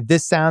 If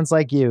this sounds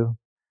like you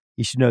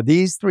should know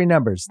these 3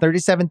 numbers: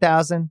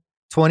 37,000,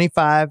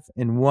 25,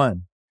 and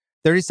 1.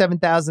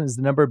 37,000 is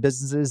the number of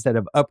businesses that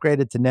have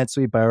upgraded to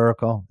NetSuite by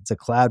Oracle. It's a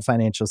cloud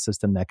financial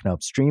system that can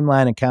help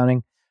streamline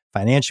accounting,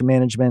 financial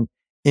management,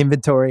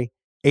 inventory,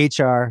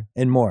 HR,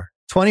 and more.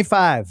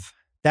 25,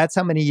 that's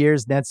how many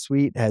years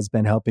NetSuite has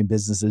been helping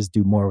businesses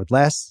do more with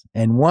less.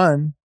 And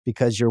 1,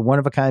 because your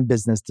one-of-a-kind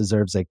business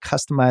deserves a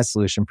customized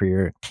solution for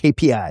your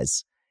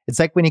KPIs. It's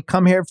like when you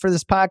come here for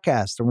this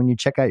podcast or when you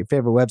check out your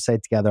favorite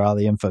website to gather all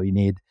the info you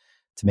need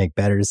to make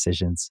better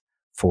decisions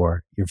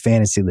for your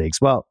fantasy leagues.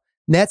 Well,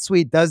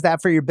 NetSuite does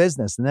that for your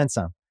business and then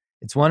some.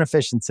 It's one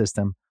efficient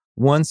system,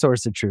 one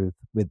source of truth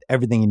with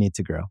everything you need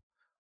to grow.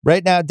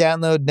 Right now,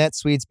 download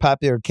NetSuite's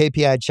popular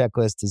KPI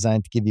checklist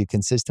designed to give you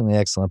consistently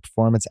excellent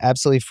performance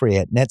absolutely free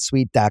at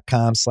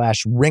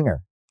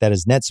netsuite.com/ringer. That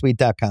is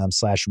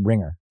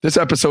netsuite.com/ringer. This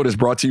episode is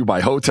brought to you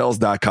by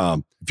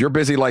Hotels.com. If you're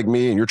busy like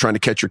me and you're trying to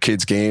catch your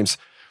kids' games,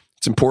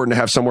 it's important to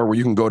have somewhere where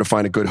you can go to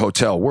find a good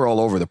hotel. We're all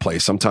over the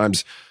place.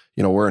 Sometimes,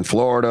 we're in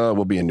Florida,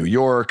 we'll be in New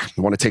York.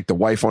 You want to take the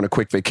wife on a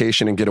quick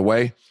vacation and get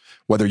away.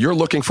 Whether you're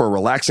looking for a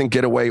relaxing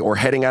getaway or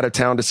heading out of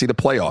town to see the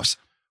playoffs,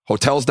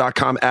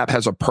 Hotels.com app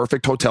has a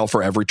perfect hotel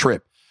for every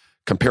trip.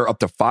 Compare up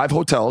to 5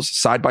 hotels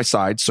side by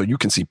side so you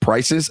can see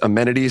prices,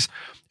 amenities,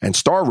 and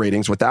star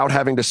ratings without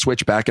having to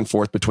switch back and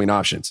forth between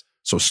options.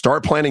 So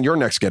start planning your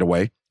next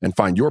getaway and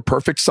find your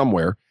perfect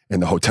somewhere in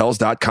the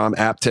Hotels.com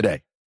app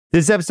today.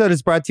 This episode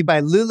is brought to you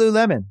by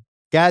Lululemon.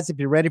 Guys, if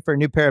you're ready for a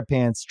new pair of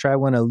pants, try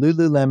one of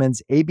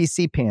Lululemon's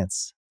ABC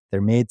pants.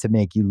 They're made to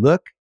make you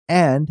look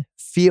and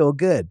feel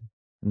good.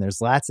 And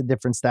there's lots of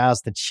different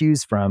styles to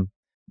choose from.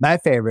 My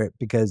favorite,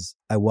 because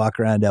I walk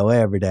around LA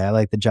every day, I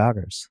like the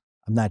joggers.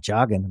 I'm not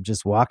jogging, I'm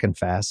just walking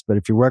fast. But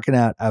if you're working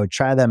out, I would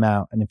try them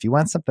out. And if you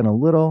want something a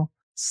little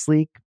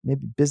sleek,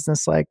 maybe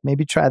business-like,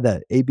 maybe try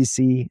the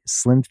ABC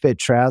Slim Fit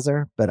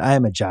trouser. But I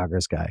am a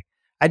joggers guy.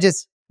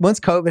 Once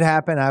COVID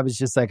happened, I was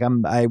just like,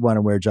 I want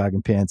to wear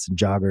jogging pants and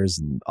joggers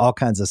and all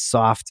kinds of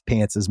soft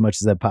pants as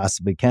much as I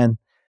possibly can,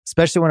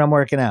 especially when I'm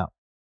working out.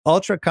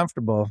 Ultra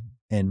comfortable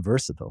and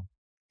versatile.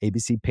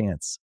 ABC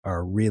pants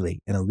are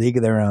really in a league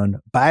of their own.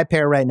 Buy a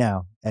pair right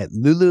now at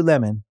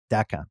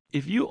Lululemon.com.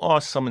 If you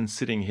ask someone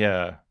sitting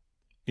here,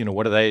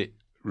 what are they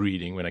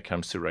reading when it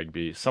comes to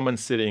rugby? Someone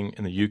sitting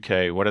in the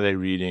UK, what are they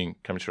reading when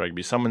it comes to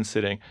rugby? Someone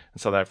sitting in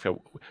South Africa.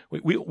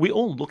 We're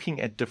all looking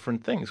at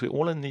different things. We're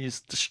all in these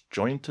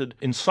disjointed...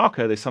 In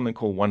soccer, there's something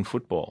called One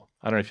Football.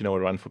 I don't know if you know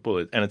what One Football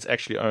is. And it's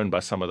actually owned by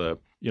some of the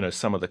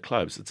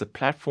clubs. It's a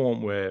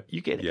platform where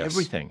you get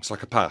everything. It's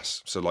like a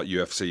pass. So like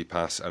UFC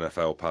pass,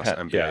 NFL pass,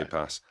 NBA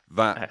pass.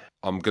 That,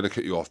 I'm going to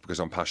cut you off because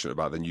I'm passionate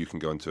about it, then you can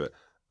go into it.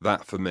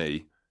 That, for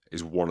me,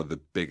 is one of the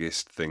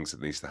biggest things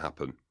that needs to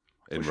happen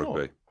in rugby.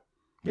 Sure.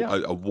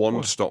 Yeah, a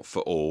one-stop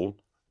for all,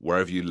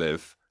 wherever you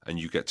live, and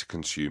you get to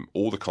consume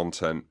all the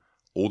content,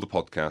 all the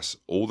podcasts,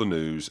 all the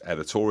news,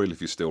 editorial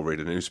if you still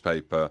read a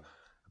newspaper,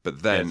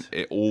 but then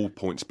it all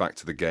points back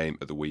to the game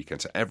at the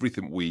weekend. So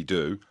everything we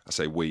do, I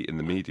say we in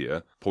the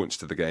media, points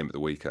to the game at the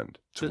weekend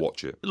to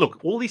watch it. Look,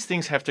 all these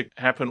things have to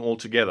happen all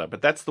together,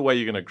 but that's the way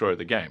you're going to grow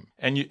the game.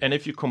 And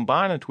if you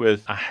combine it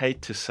with, I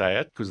hate to say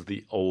it because of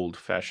the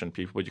old-fashioned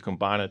people, but you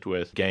combine it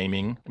with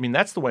gaming. I mean,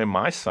 that's the way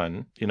my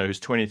son,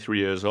 who's 23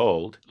 years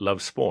old,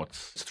 loves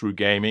sports. It's through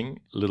gaming,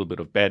 a little bit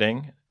of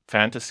betting,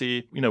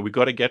 fantasy. We've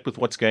got to get with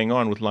what's going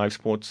on with live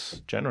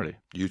sports generally.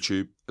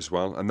 YouTube as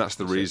well. And that's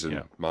the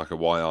reason, Marco,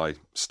 why I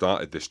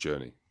started this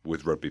journey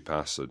with Rugby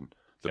Pass and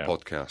the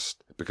podcast,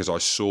 because I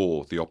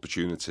saw the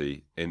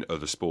opportunity in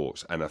other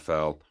sports,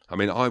 NFL. I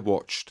mean, I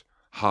watched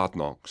Hard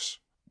Knocks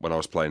when I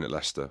was playing at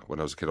Leicester, when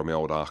I was a kid on my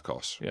old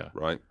Arcos. Yeah.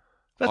 Right?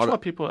 That's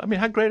what people... I mean,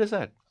 how great is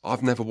that?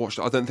 I've never watched...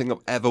 I don't think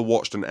I've ever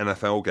watched an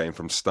NFL game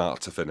from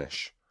start to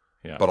finish.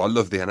 Yeah. But I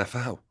love the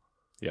NFL.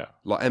 Yeah.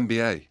 Like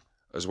NBA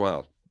as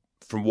well.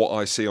 From what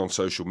I see on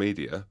social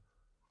media,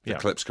 the Yeah.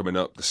 clips coming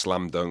up, the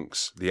slam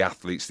dunks, the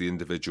athletes, the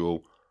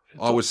individual...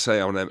 I would say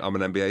I'm an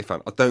NBA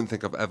fan. I don't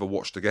think I've ever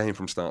watched a game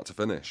from start to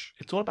finish.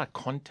 It's all about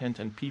content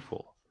and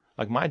people.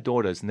 Like, my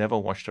daughter's never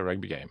watched a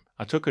rugby game.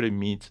 I took her to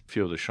meet a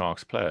few of the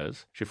Sharks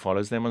players. She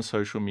follows them on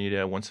social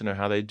media, wants to know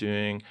how they're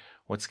doing,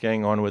 what's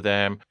going on with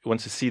them,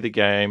 wants to see the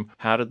game.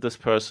 How did this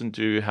person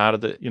do?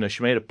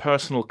 She made a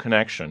personal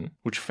connection,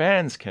 which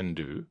fans can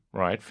do,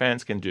 right?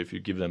 Fans can do if you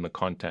give them the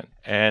content.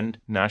 And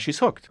now she's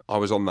hooked. I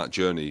was on that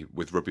journey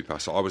with Rugby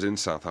Pass. I was in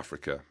South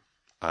Africa,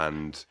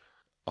 and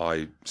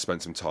I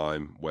spent some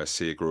time where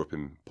Sia grew up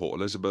in Port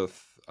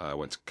Elizabeth. I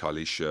went to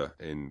Kaalisha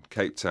in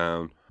Cape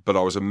Town. But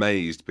I was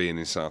amazed being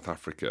in South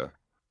Africa,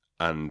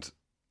 and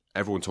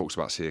everyone talks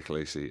about Sia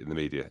Khaleesi in the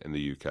media in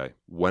the UK.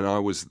 When I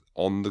was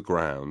on the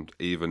ground,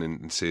 even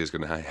in Sia's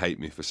going to hate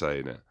me for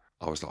saying it,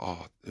 I was like,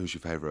 oh, who's your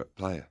favourite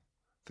player?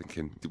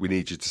 Thinking, we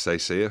need you to say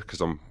Sia,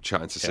 because I'm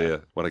chatting to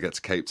Sia when I get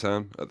to Cape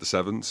Town at the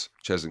Sevens.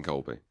 Cheslin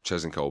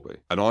Kolbe.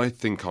 And I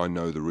think I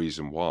know the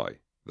reason why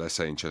they're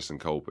saying Cheslin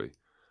Kolbe,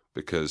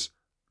 because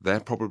they're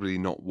probably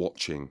not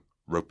watching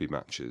rugby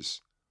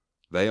matches.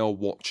 They are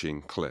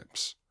watching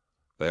clips.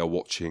 They are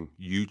watching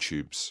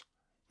YouTube's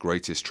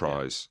greatest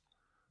tries.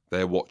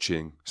 They're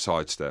watching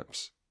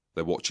sidesteps.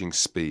 They're watching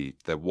speed.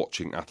 They're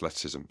watching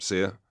athleticism.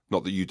 Sia,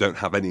 not that you don't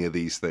have any of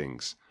these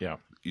things. Yeah.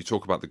 You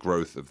talk about the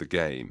growth of the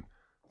game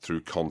through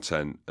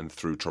content and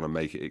through trying to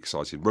make it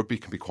exciting. Rugby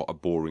can be quite a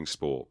boring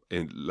sport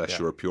unless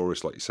you're a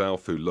purist like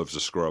yourself who loves a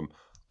scrum.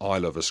 I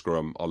love a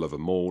scrum. I love a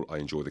maul. I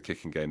enjoy the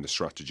kicking game, the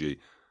strategy.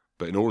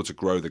 But in order to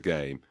grow the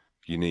game,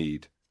 you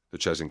need the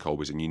Cheslin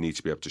Kolbes, and you need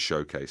to be able to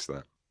showcase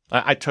that.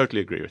 I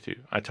totally agree with you.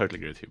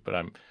 But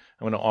I'm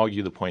going to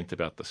argue the point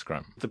about the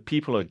scrum. The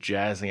people are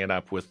jazzing it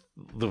up with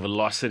the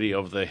velocity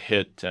of the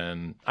hit.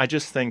 And I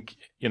just think,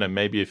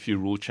 maybe a few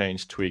rule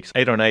change tweaks,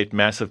 8 on 8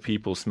 massive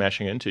people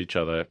smashing into each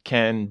other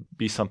can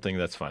be something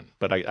that's fun.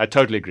 But I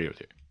totally agree with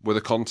you. With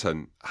a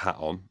content hat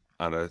on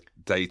and a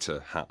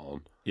data hat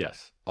on,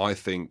 yes, I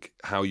think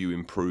how you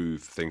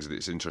improve things that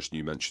it's interesting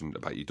you mentioned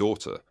about your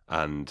daughter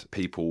and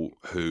people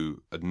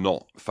who are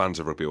not fans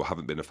of rugby or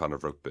haven't been a fan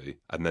of rugby,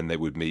 and then they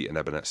would meet an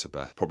Ebenezer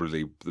Beth,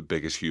 probably the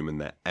biggest human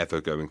they're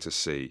ever going to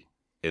see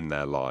in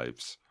their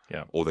lives.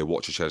 Yeah. Or they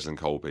watch a Cheslin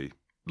Kolbe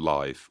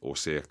live or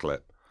see a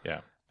clip.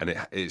 Yeah. And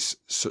it's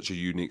such a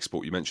unique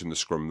sport. You mentioned the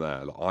scrum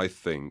there. I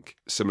think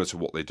similar to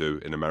what they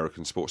do in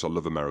American sports. I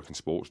love American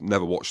sports.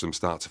 Never watch them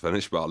start to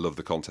finish, but I love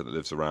the content that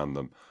lives around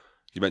them.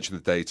 You mentioned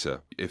the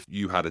data. If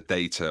you had a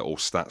data or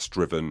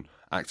stats-driven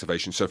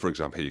activation, so for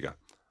example, here you go.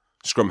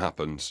 Scrum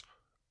happens.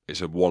 It's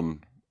a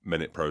 1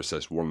 minute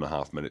process,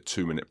 1.5 minute,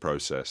 2 minute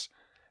process.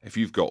 If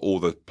you've got all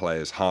the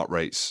players' heart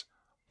rates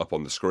up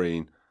on the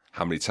screen,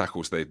 how many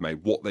tackles they've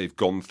made, what they've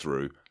gone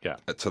through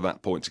to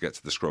that point to get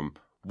to the scrum,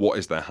 what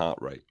is their heart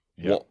rate?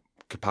 Yeah. What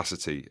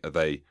capacity are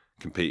they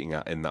competing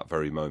at in that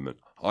very moment?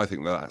 I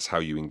think that's how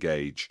you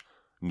engage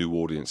new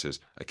audiences.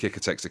 A kicker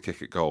takes a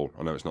kick at goal.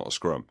 I know it's not a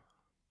scrum.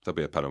 There'll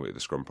be a penalty at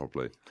the scrum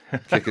probably.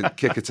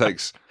 Kicker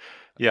takes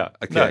a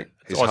kick.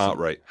 His awesome. heart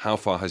rate. How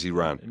far has he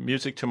ran?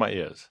 Music to my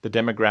ears. The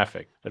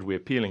demographic that we're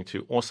appealing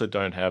to also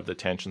don't have the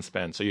attention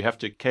span, so you have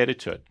to cater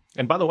to it.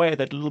 And by the way,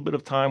 that little bit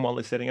of time while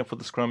they're setting up for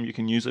the scrum, you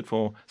can use it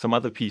for some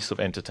other piece of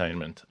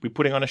entertainment. We're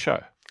putting on a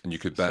show. And you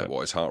could bet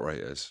what his heart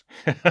rate is.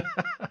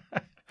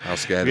 How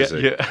scared is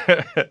he?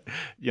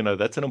 Yeah.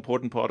 That's an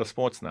important part of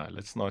sports now.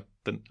 Let's not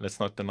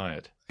deny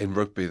it. In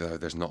rugby, though,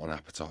 there's not an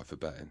appetite for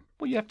betting.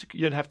 Well,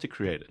 you'd have to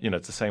create it.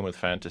 It's the same with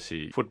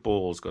fantasy.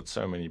 Football's got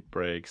so many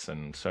breaks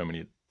and so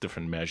many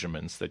different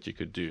measurements that you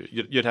could do.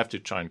 You'd have to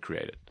try and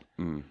create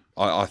it.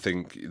 I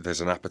think there's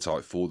an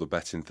appetite for the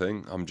betting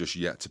thing. I'm just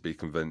yet to be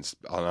convinced.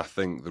 And I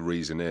think the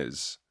reason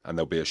is, and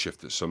there'll be a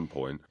shift at some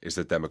point, is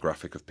the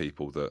demographic of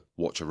people that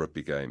watch a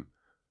rugby game.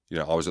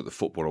 I was at the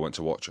football. I went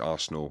to watch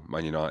Arsenal,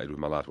 Man United with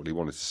my lad. Well, he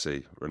wanted to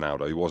see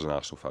Ronaldo. He was an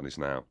Arsenal fan. He's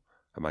now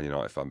a Man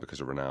United fan because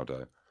of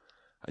Ronaldo.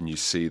 And you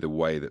see the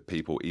way that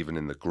people, even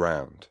in the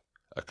ground,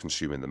 are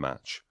consuming the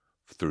match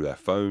through their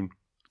phone,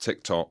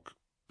 TikTok,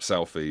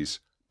 selfies,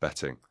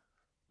 betting,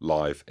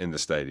 live in the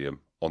stadium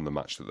on the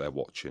match that they're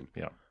watching.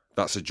 Yeah,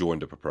 that's a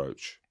joined-up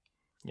approach.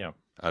 Yeah,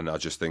 and I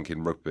just think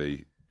in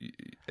rugby,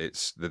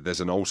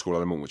 there's an old school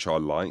element which I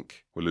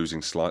like. We're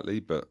losing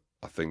slightly, but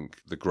I think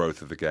the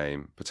growth of the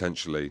game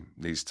potentially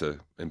needs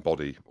to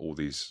embody all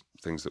these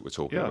things that we're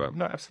talking about.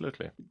 No,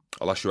 absolutely.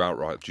 I'll ask you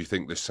outright, do you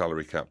think this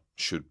salary cap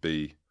should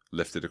be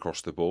lifted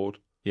across the board?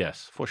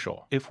 Yes, for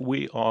sure. If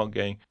we are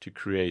going to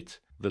create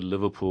the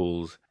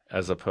Liverpools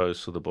as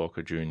opposed to the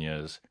Boca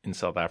Juniors in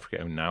South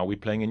Africa, and now we're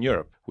playing in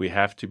Europe, we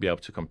have to be able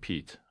to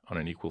compete on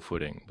an equal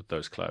footing with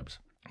those clubs.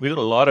 We've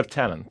got a lot of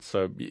talent,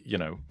 so,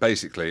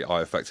 Basically,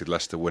 I affected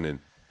Leicester winning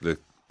the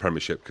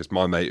Premiership because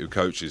my mate who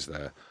coaches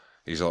there,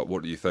 He's like,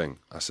 what do you think?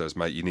 I says,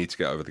 mate, you need to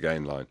get over the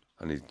gain line.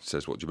 And he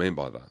says, what do you mean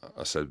by that?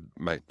 I said,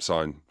 mate,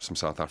 sign some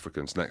South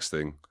Africans. Next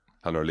thing,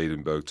 Hanno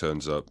Liedenberg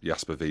turns up,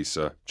 Jasper Wiese,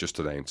 just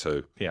to name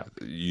two. Yeah.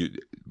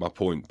 My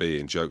point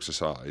being, jokes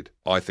aside,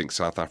 I think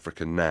South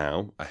Africa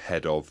now,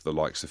 ahead of the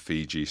likes of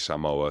Fiji,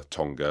 Samoa,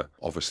 Tonga,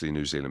 obviously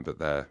New Zealand, but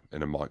they're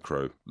in a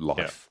micro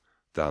life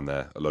down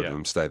there. A lot of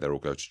them stay there or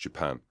go to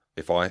Japan.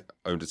 If I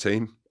owned a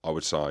team, I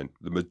would sign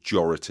the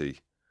majority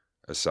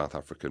as South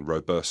African,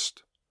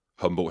 robust,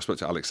 humble. I spoke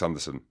to Alex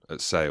Sanderson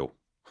at Sale.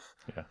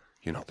 Yeah.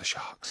 You're not the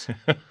Sharks.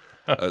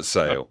 At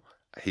Sale.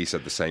 He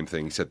said the same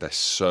thing. He said they're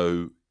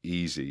so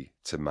easy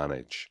to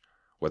manage,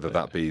 whether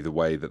that be the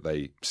way that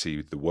they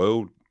see the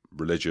world,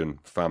 religion,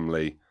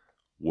 family,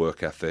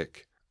 work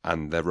ethic,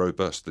 and they're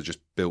robust. They're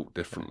just built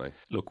differently.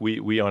 Look,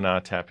 we are now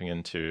tapping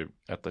into,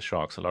 at the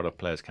Sharks, a lot of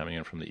players coming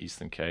in from the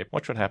Eastern Cape.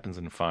 Watch what happens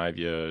in 5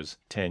 years,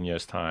 10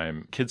 years'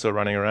 time. Kids are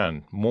running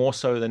around more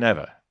so than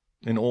ever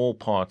in all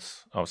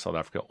parts of South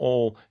Africa,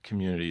 all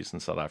communities in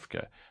South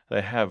Africa.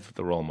 They have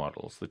the role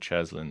models, the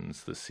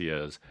Chaslins, the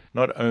Sears.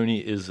 Not only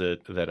is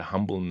it that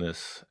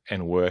humbleness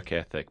and work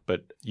ethic,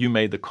 but you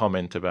made the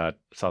comment about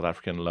South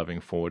African loving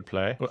forward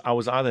play. I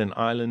was either in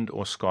Ireland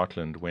or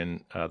Scotland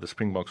when the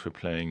Springboks were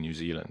playing New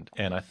Zealand.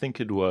 And I think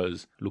it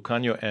was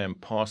Lucanio Am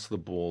passed the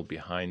ball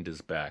behind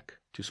his back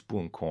to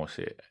Spoon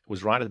Corsair. It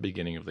was right at the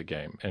beginning of the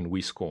game, and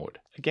we scored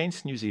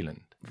against New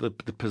Zealand. The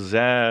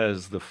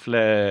pizzazz, the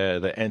flair,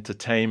 the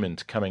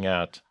entertainment coming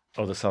out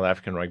of the South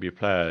African rugby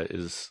player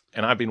is,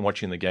 and I've been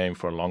watching the game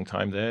for a long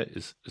time there,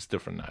 is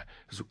different now.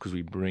 Because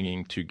we're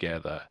bringing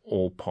together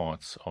all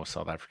parts of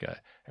South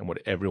Africa and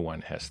what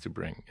everyone has to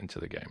bring into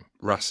the game.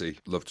 Rassie,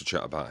 love to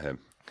chat about him.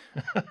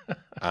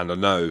 And I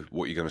know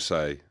what you're going to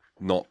say,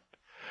 not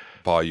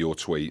by your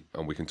tweet,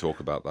 and we can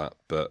talk about that,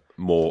 but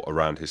more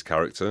around his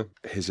character,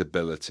 his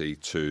ability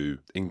to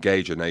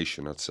engage a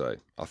nation, I'd say.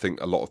 I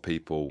think a lot of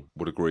people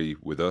would agree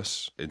with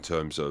us in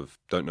terms of,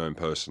 don't know him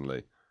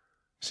personally,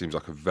 seems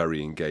like a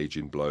very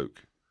engaging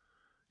bloke.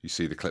 You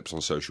see the clips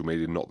on social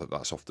media, not that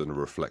that's often a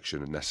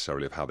reflection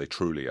necessarily of how they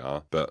truly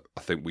are, but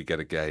I think we get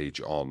a gauge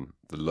on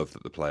the love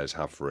that the players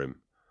have for him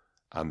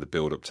and the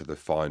build-up to the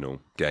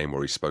final game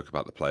where he spoke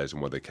about the players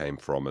and where they came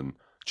from, and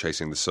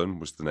Chasing the Sun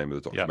was the name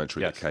of the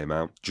documentary that came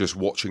out. Just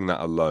watching that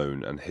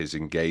alone and his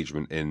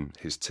engagement in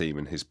his team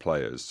and his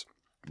players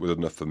was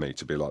enough for me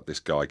to be like,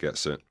 this guy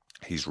gets it.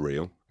 He's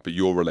real. But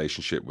your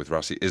relationship with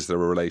Rassie, is there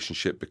a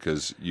relationship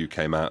because you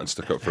came out and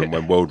stuck up for him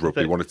when World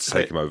Rugby wanted to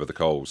take him over the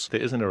coals?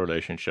 There isn't a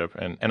relationship,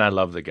 and I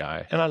love the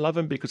guy. And I love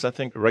him because I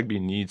think rugby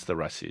needs the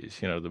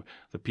Rassies, you know,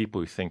 the people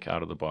who think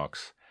out of the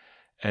box.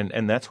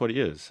 And that's what he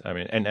is. I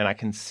mean, and I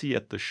can see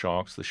at the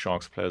Sharks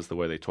players, the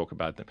way they talk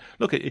about them.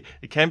 Look, it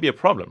can be a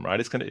problem, right?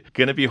 It's going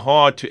to be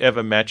hard to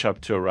ever match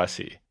up to a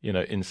Rassie, you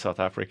know, in South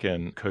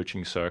African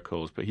coaching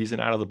circles. But he's an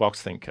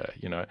out-of-the-box thinker,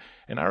 you know.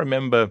 And I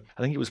remember,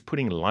 I think he was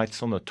putting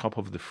lights on the top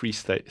of the Free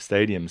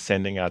Stadium,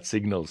 sending out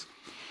signals,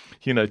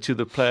 you know, to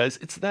the players.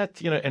 It's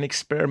that, you know, and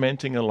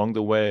experimenting along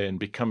the way and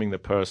becoming the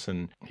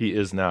person he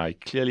is now. He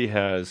clearly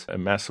has a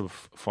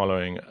massive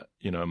following,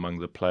 you know, among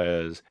the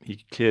players.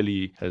 He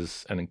clearly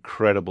has an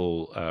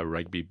incredible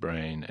rugby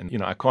brain, and you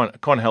know, I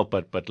can't help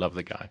but love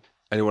the guy.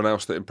 Anyone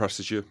else that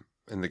impresses you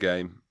in the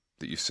game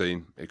that you've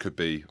seen? It could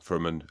be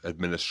from an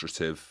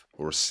administrative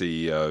or a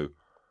CEO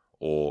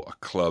or a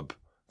club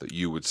that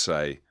you would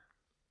say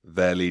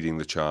they're leading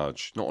the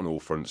charge. Not on all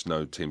fronts.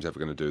 No team's ever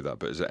going to do that.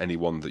 But is there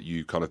anyone that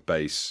you kind of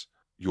base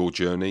your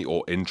journey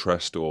or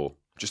interest, or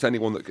just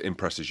anyone that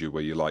impresses you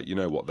where you're like, you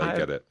know what, they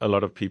get it? A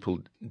lot of people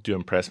do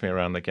impress me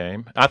around the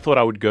game. I thought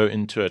I would go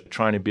into it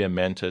trying to be a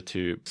mentor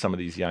to some of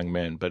these young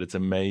men, but it's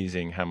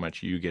amazing how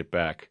much you get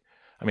back.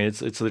 I mean, it's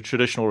the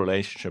traditional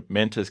relationship.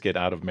 Mentors get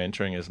out of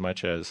mentoring as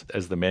much as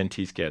the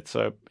mentees get.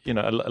 So, you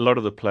know, a lot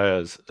of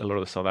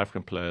the South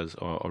African players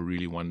are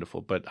really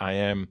wonderful. But I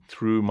am,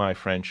 through my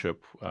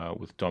friendship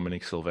with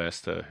Dominic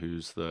Sylvester,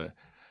 who's the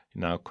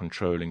now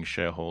controlling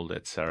shareholder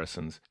at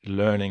Saracens,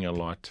 learning a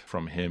lot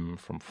from him,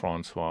 from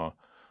Francois,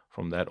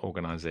 from that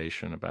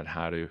organization about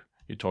how to,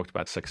 you talked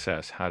about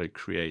success, how to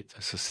create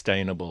a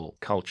sustainable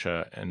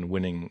culture and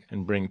winning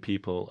and bring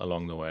people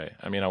along the way.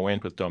 I mean, I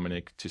went with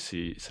Dominic to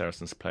see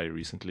Saracens play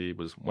recently. It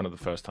was one of the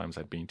first times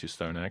I'd been to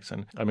Stoneaxe.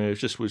 And I mean,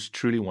 it was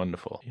truly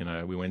wonderful. You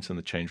know, we went in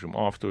the change room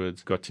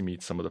afterwards, got to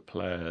meet some of the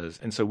players.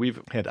 And so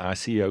we've had our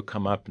CEO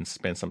come up and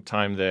spend some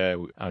time there.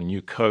 Our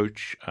new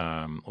coach,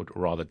 or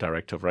rather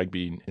director of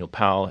rugby, Neil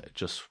Powell,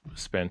 just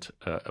spent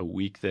a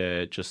week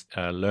there just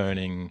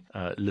learning,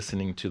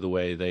 listening to the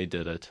way they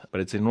did it.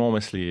 But it's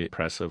enormously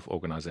impressive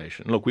organization.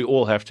 Look, we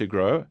all have to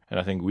grow, and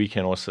I think we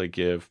can also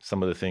give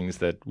some of the things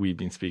that we've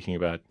been speaking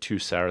about to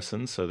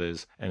Saracens. So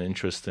there's an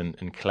interest in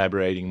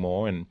collaborating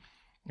more and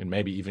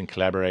maybe even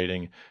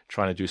collaborating,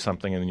 trying to do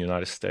something in the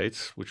United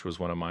States, which was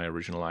one of my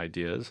original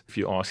ideas. If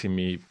you're asking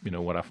me, you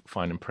know, what I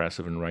find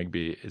impressive in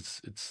rugby,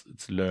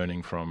 it's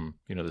learning from,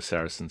 you know, the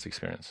Saracens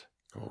experience.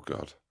 Oh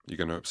God, you're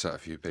going to upset a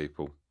few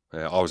people.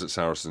 Yeah, I was at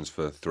Saracens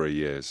for 3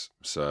 years,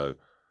 so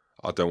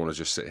I don't want to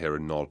just sit here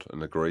and nod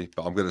and agree,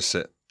 but I'm going to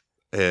sit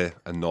here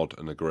and nod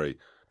and agree,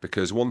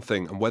 Because one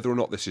thing, and whether or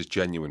not this is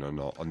genuine or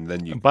not, and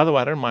then you... And by the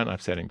way, I don't mind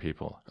upsetting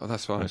people. Oh,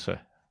 that's fine. Honestly.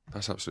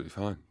 That's absolutely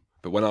fine.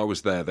 But when I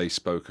was there, they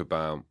spoke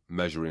about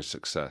measuring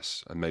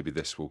success, and maybe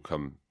this will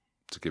come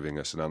to giving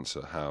us an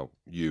answer how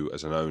you,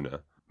 as an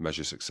owner,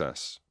 measure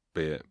success,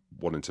 be it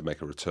wanting to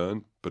make a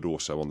return, but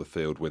also on the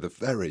field with a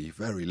very,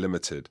 very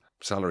limited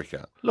salary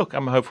cap. Look,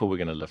 I'm hopeful we're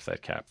going to lift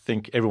that cap. I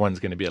think everyone's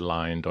going to be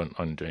aligned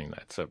on doing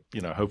that. So,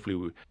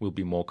 hopefully we'll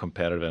be more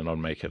competitive and not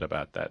make it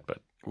about that. But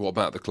what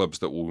about the clubs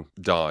that will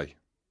die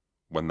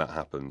when that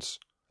happens?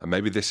 And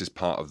maybe this is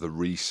part of the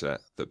reset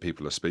that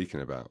people are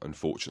speaking about,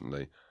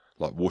 unfortunately.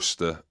 Like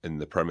Worcester in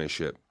the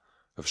Premiership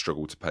have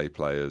struggled to pay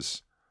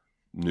players.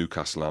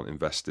 Newcastle aren't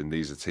investing.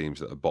 These are teams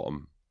that are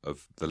bottom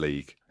of the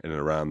league in and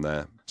around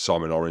there.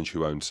 Simon Orange,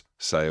 who owns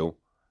Sale,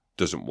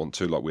 doesn't want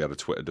to. Like, we had a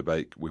Twitter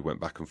debate. We went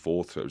back and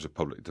forth. So it was a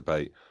public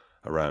debate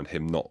around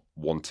him not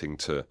wanting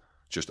to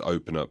just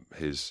open up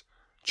his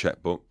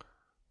checkbook.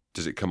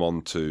 Does it come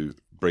on to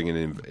bringing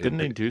in... Didn't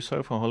he do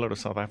so for a whole lot of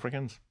South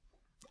Africans?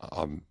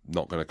 I'm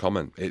not going to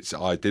comment.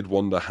 I did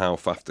wonder how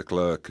Faf de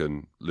Klerk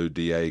and Lou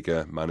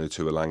Diega, Manu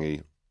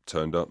Tuolangi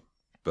turned up,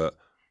 but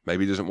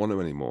maybe he doesn't want to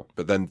anymore.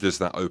 But then does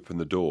that open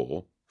the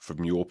door,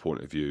 from your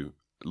point of view,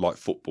 like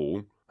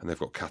football, and they've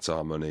got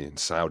Qatar money and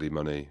Saudi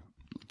money,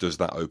 does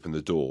that open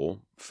the door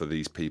for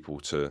these people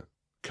to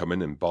come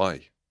in and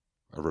buy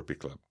a rugby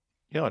club?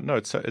 Yeah, no,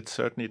 it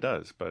certainly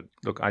does. But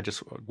look, I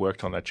just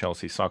worked on that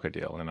Chelsea soccer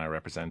deal, and I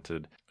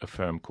represented a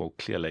firm called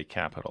Clearlake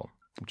Capital,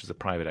 which is a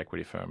private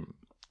equity firm.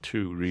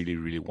 Two really,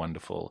 really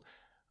wonderful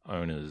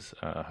owners,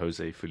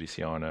 Jose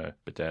Feliciano,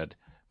 Bedad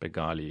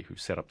Begali, who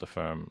set up the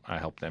firm. I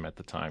helped them at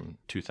the time,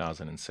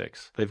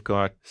 2006. They've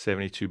got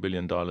 $72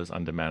 billion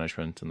under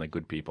management, and they're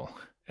good people.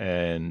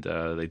 And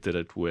they did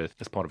it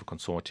as part of a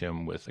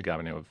consortium with a guy by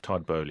the name of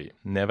Todd Bowley.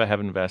 Never have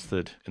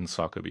invested in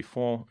soccer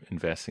before,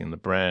 investing in the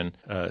brand,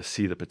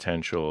 see the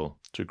potential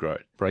to grow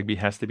it. Rugby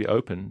has to be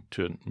open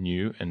to a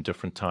new and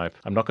different type.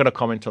 I'm not going to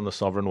comment on the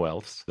sovereign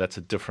wealths. That's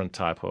a different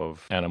type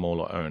of animal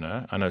or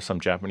owner. I know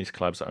some Japanese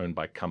clubs are owned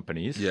by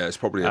companies. Yeah, it's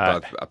probably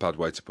a bad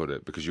way to put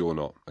it, because you're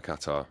not a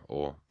Qatar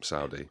or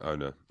Saudi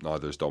owner.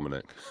 Neither is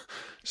Dominic.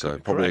 So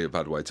probably a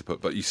bad way to put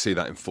it. But you see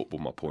that in football,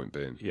 my point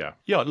being. Yeah.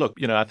 Yeah, look,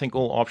 I think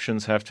all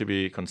options have to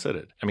be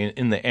considered. I mean,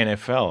 in the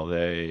NFL,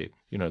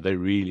 they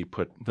really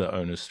put the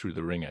owners through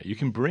the ringer. You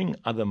can bring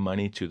other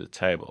money to the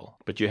table,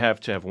 but you have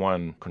to have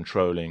one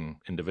controlling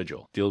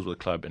individual, deals with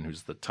the club and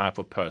who's the type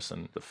of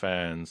person the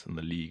fans and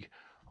the league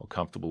are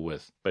comfortable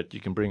with. But you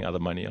can bring other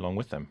money along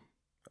with them.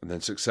 And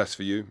then success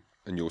for you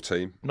and your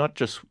team? Not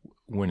just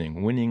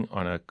winning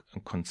on a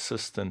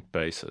consistent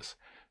basis.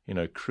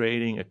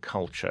 Creating a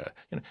culture,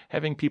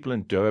 having people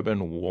in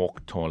Durban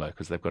walk taller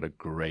because they've got a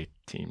great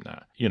team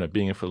now.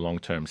 Being in for the long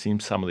term,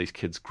 seeing some of these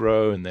kids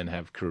grow and then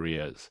have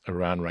careers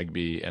around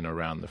rugby and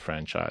around the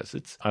franchise.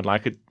 I'd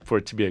like it for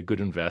it to be a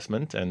good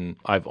investment, and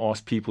I've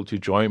asked people to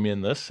join me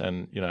in this,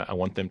 and I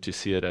want them to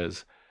see it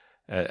as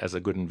a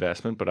good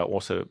investment, but I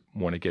also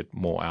want to get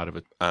more out of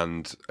it.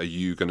 And are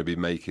you going to be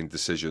making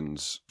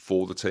decisions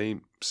for the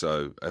team?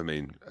 So, I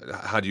mean,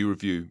 how do you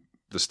review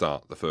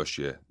the first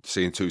year,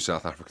 seeing two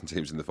South African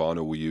teams in the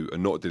final?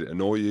 Did it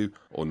annoy you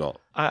or not?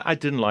 I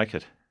didn't like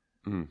it.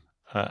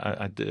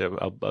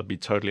 I'll be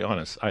totally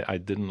honest. I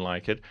didn't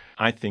like it.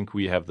 I think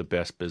we have the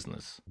best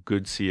business,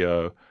 good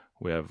CEO.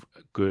 We have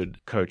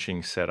good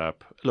coaching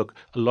setup. Look,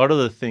 a lot of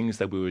the things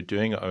that we were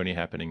doing are only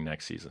happening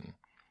next season.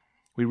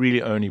 We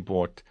really only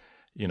bought,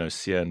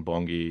 Sia and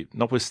Bongi,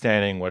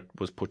 notwithstanding what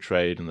was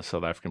portrayed in the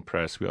South African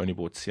press. We only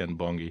bought Sia and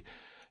Bongi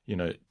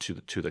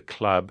to the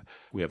club.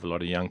 We have a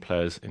lot of young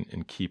players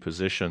in key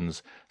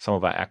positions. Some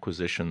of our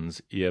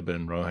acquisitions,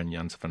 Eben, Rohan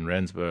Janssen van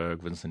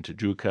Rensburg, Vincent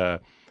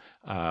Tajuka,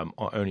 are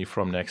only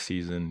from next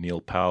season.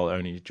 Neil Powell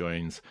only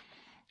joins,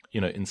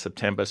 in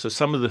September. So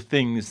some of the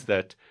things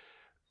that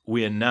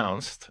we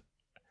announced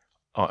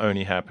are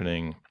only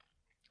happening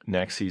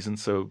next season.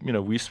 So,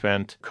 we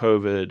spent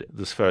COVID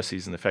this first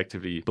season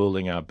effectively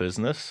building our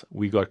business.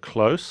 We got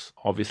close.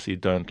 Obviously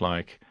don't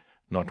like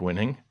not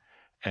winning,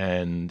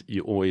 and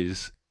you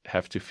always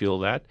have to feel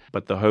that.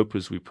 But the hope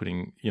is we're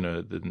putting,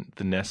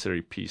 the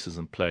necessary pieces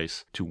in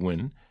place to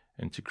win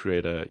and to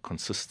create a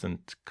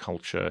consistent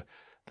culture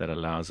that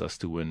allows us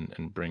to win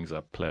and brings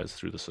up players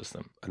through the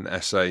system. An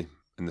essay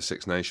in the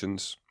Six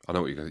Nations. I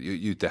know what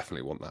you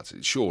definitely want that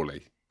to,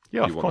 surely.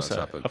 Yeah, of course.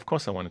 Of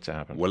course I want it to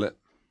happen. Will it?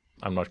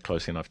 I'm not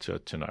close enough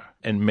to know.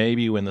 And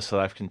maybe when the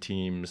South African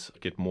teams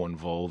get more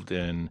involved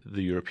in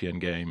the European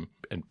game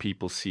and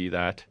people see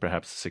that,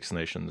 perhaps the Six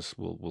Nations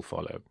will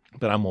follow.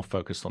 But I'm more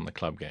focused on the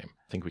club game.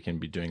 I think we can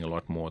be doing a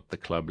lot more at the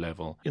club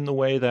level in the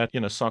way that,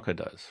 soccer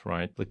does,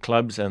 right? The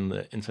clubs and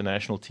the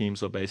international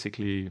teams are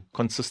basically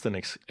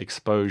consistent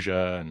exposure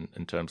and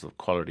in terms of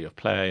quality of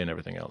play and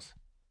everything else.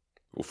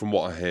 Well, from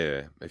what I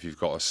hear, if you've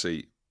got a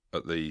seat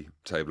at the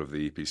table of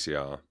the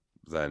EPCR,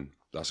 then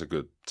that's a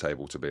good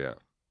table to be at.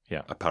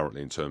 Yeah.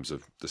 Apparently, in terms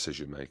of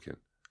decision making,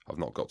 I've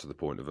not got to the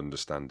point of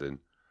understanding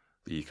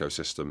the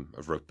ecosystem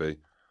of rugby.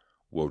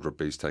 World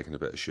Rugby's taken a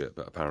bit of shit,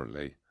 but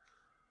apparently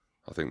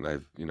I think they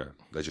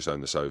just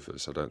own the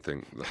sofas. I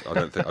think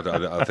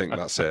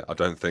that's it. I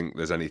don't think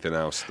there's anything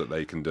else that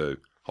they can do.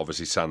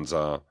 Obviously,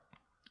 Sanzar,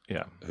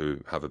 who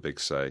have a big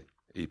say.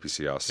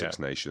 EPCR, Six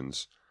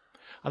Nations.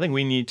 I think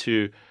we need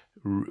to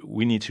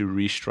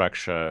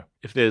restructure.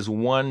 If there's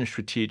one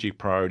strategic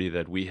priority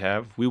that we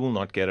have, we will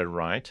not get it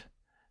right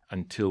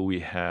until we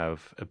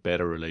have a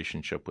better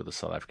relationship with the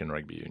South African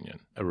Rugby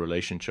Union, a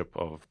relationship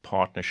of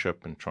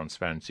partnership and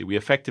transparency. We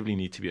effectively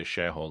need to be a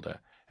shareholder,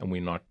 and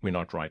we're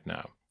not right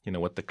now.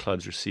 What the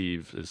clubs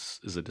receive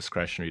is a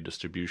discretionary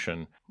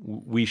distribution.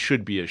 We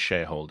should be a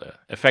shareholder,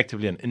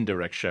 effectively an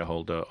indirect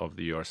shareholder of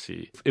the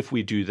URC. If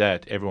we do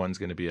that, everyone's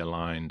going to be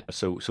aligned.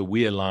 So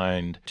we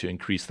aligned to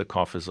increase the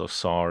coffers of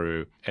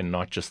SARU and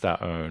not just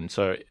our own.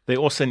 So there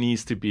also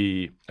needs to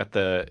be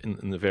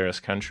in the various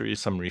countries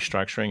some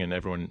restructuring, and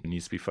everyone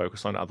needs to be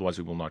focused on it. Otherwise,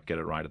 we will not get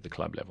it right at the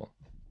club level.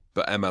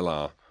 But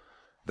MLR,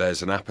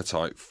 there's an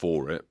appetite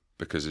for it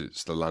because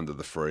it's the land of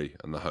the free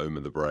and the home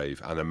of the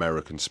brave and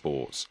American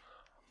sports.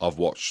 I've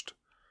watched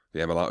the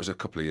MLR, it was a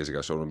couple of years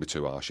ago, so I don't want to be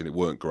too harsh, and it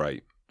weren't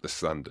great, the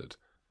standard.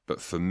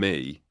 But for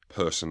me,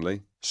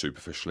 personally,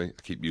 superficially,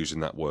 I keep using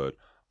that word,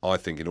 I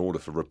think in order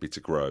for rugby to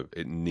grow,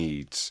 it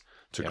needs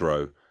to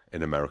grow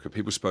in America.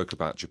 People spoke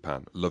about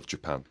Japan, love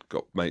Japan,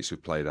 got mates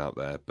who've played out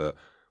there, but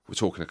we're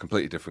talking a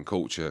completely different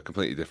culture,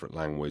 completely different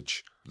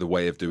language. The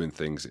way of doing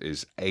things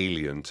is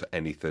alien to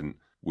anything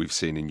we've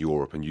seen in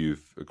Europe, and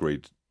you've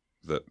agreed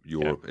that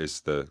Europe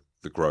is the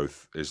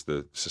growth, is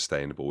the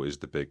sustainable, is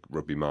the big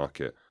rugby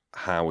market.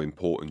 How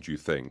important do you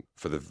think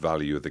for the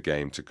value of the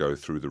game to go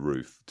through the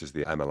roof does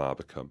the MLR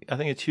become? I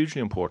think it's hugely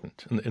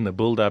important in the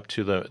build-up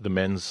to the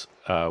men's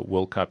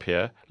World Cup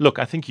here. Look,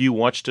 I think you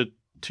watched it,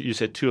 you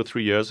said 2 or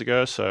 3 years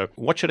ago, so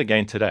watch it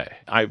again today.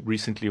 I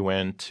recently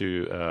went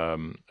to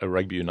a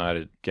Rugby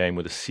United game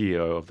with the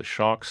CEO of the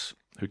Sharks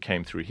who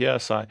came through here,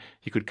 so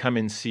he could come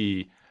and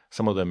see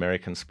some of the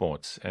American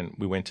sports, and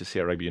we went to see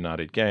a Rugby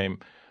United game.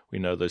 We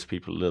know those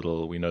people a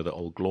little. We know the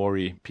Old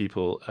Glory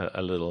people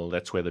a little.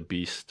 That's where the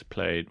Beast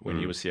played when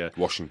he was here.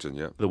 Washington,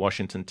 yeah. The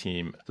Washington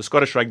team. The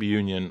Scottish Rugby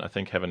Union, I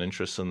think, have an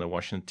interest in the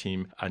Washington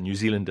team. New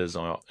Zealanders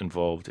are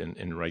involved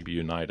in Rugby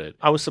United.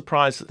 I was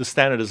surprised the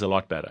standard is a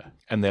lot better.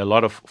 And there are a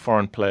lot of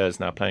foreign players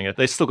now playing it.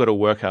 They still got to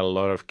work out a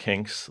lot of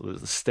kinks.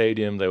 The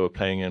stadium they were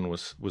playing in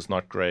was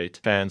not great.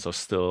 Fans are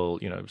still,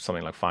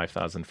 something like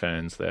 5,000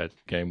 fans that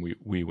game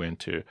we went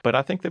to. But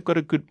I think they've got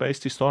a good base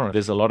to start on.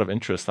 There's a lot of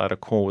interest. I had a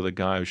call with a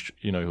guy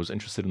who was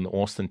interested in the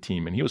Austin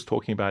team, and he was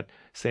talking about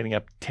setting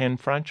up 10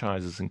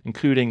 franchises,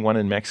 including one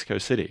in Mexico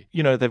City.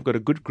 They've got a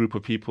good group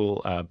of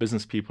people,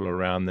 business people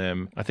around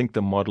them. I think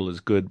the model is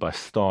good by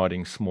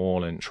starting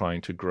small and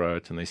trying to grow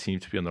it, and they seem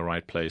to be in the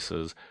right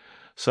places.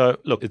 So,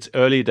 look, it's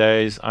early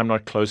days. I'm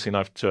not close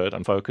enough to it.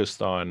 I'm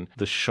focused on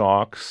the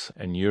Sharks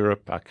and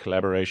Europe, our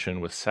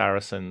collaboration with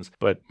Saracens.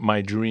 But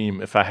my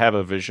dream, if I have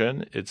a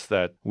vision, it's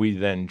that we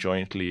then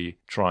jointly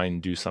try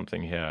and do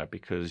something here,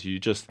 because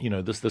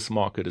this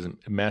market is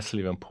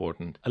massively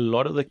important. A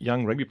lot of the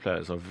young rugby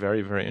players are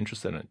very, very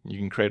interested in it. You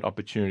can create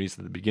opportunities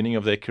at the beginning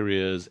of their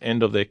careers,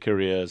 end of their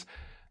careers.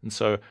 And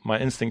so my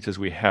instinct is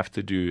we have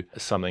to do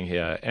something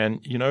here.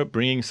 And,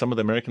 bringing some of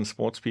the American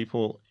sports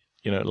people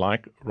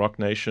like Rock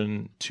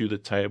Nation to the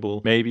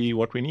table, maybe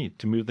what we need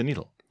to move the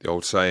needle. The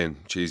old saying,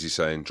 cheesy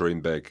saying,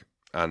 dream big.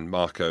 And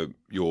Marco,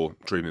 you're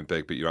dreaming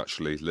big, but you're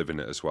actually living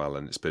it as well.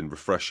 And it's been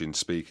refreshing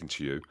speaking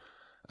to you.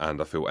 And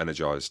I feel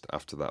energised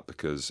after that,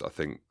 because I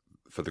think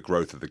for the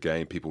growth of the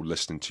game, people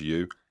listening to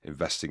you,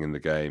 investing in the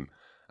game,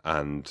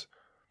 and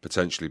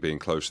potentially being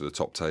close to the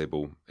top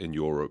table in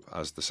Europe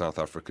as the South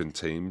African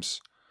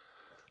teams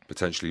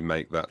potentially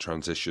make that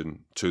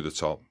transition to the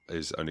top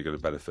is only going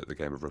to benefit the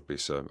game of rugby.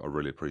 So I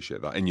really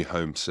appreciate that. In your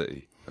home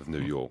city of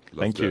New York.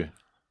 Thank you.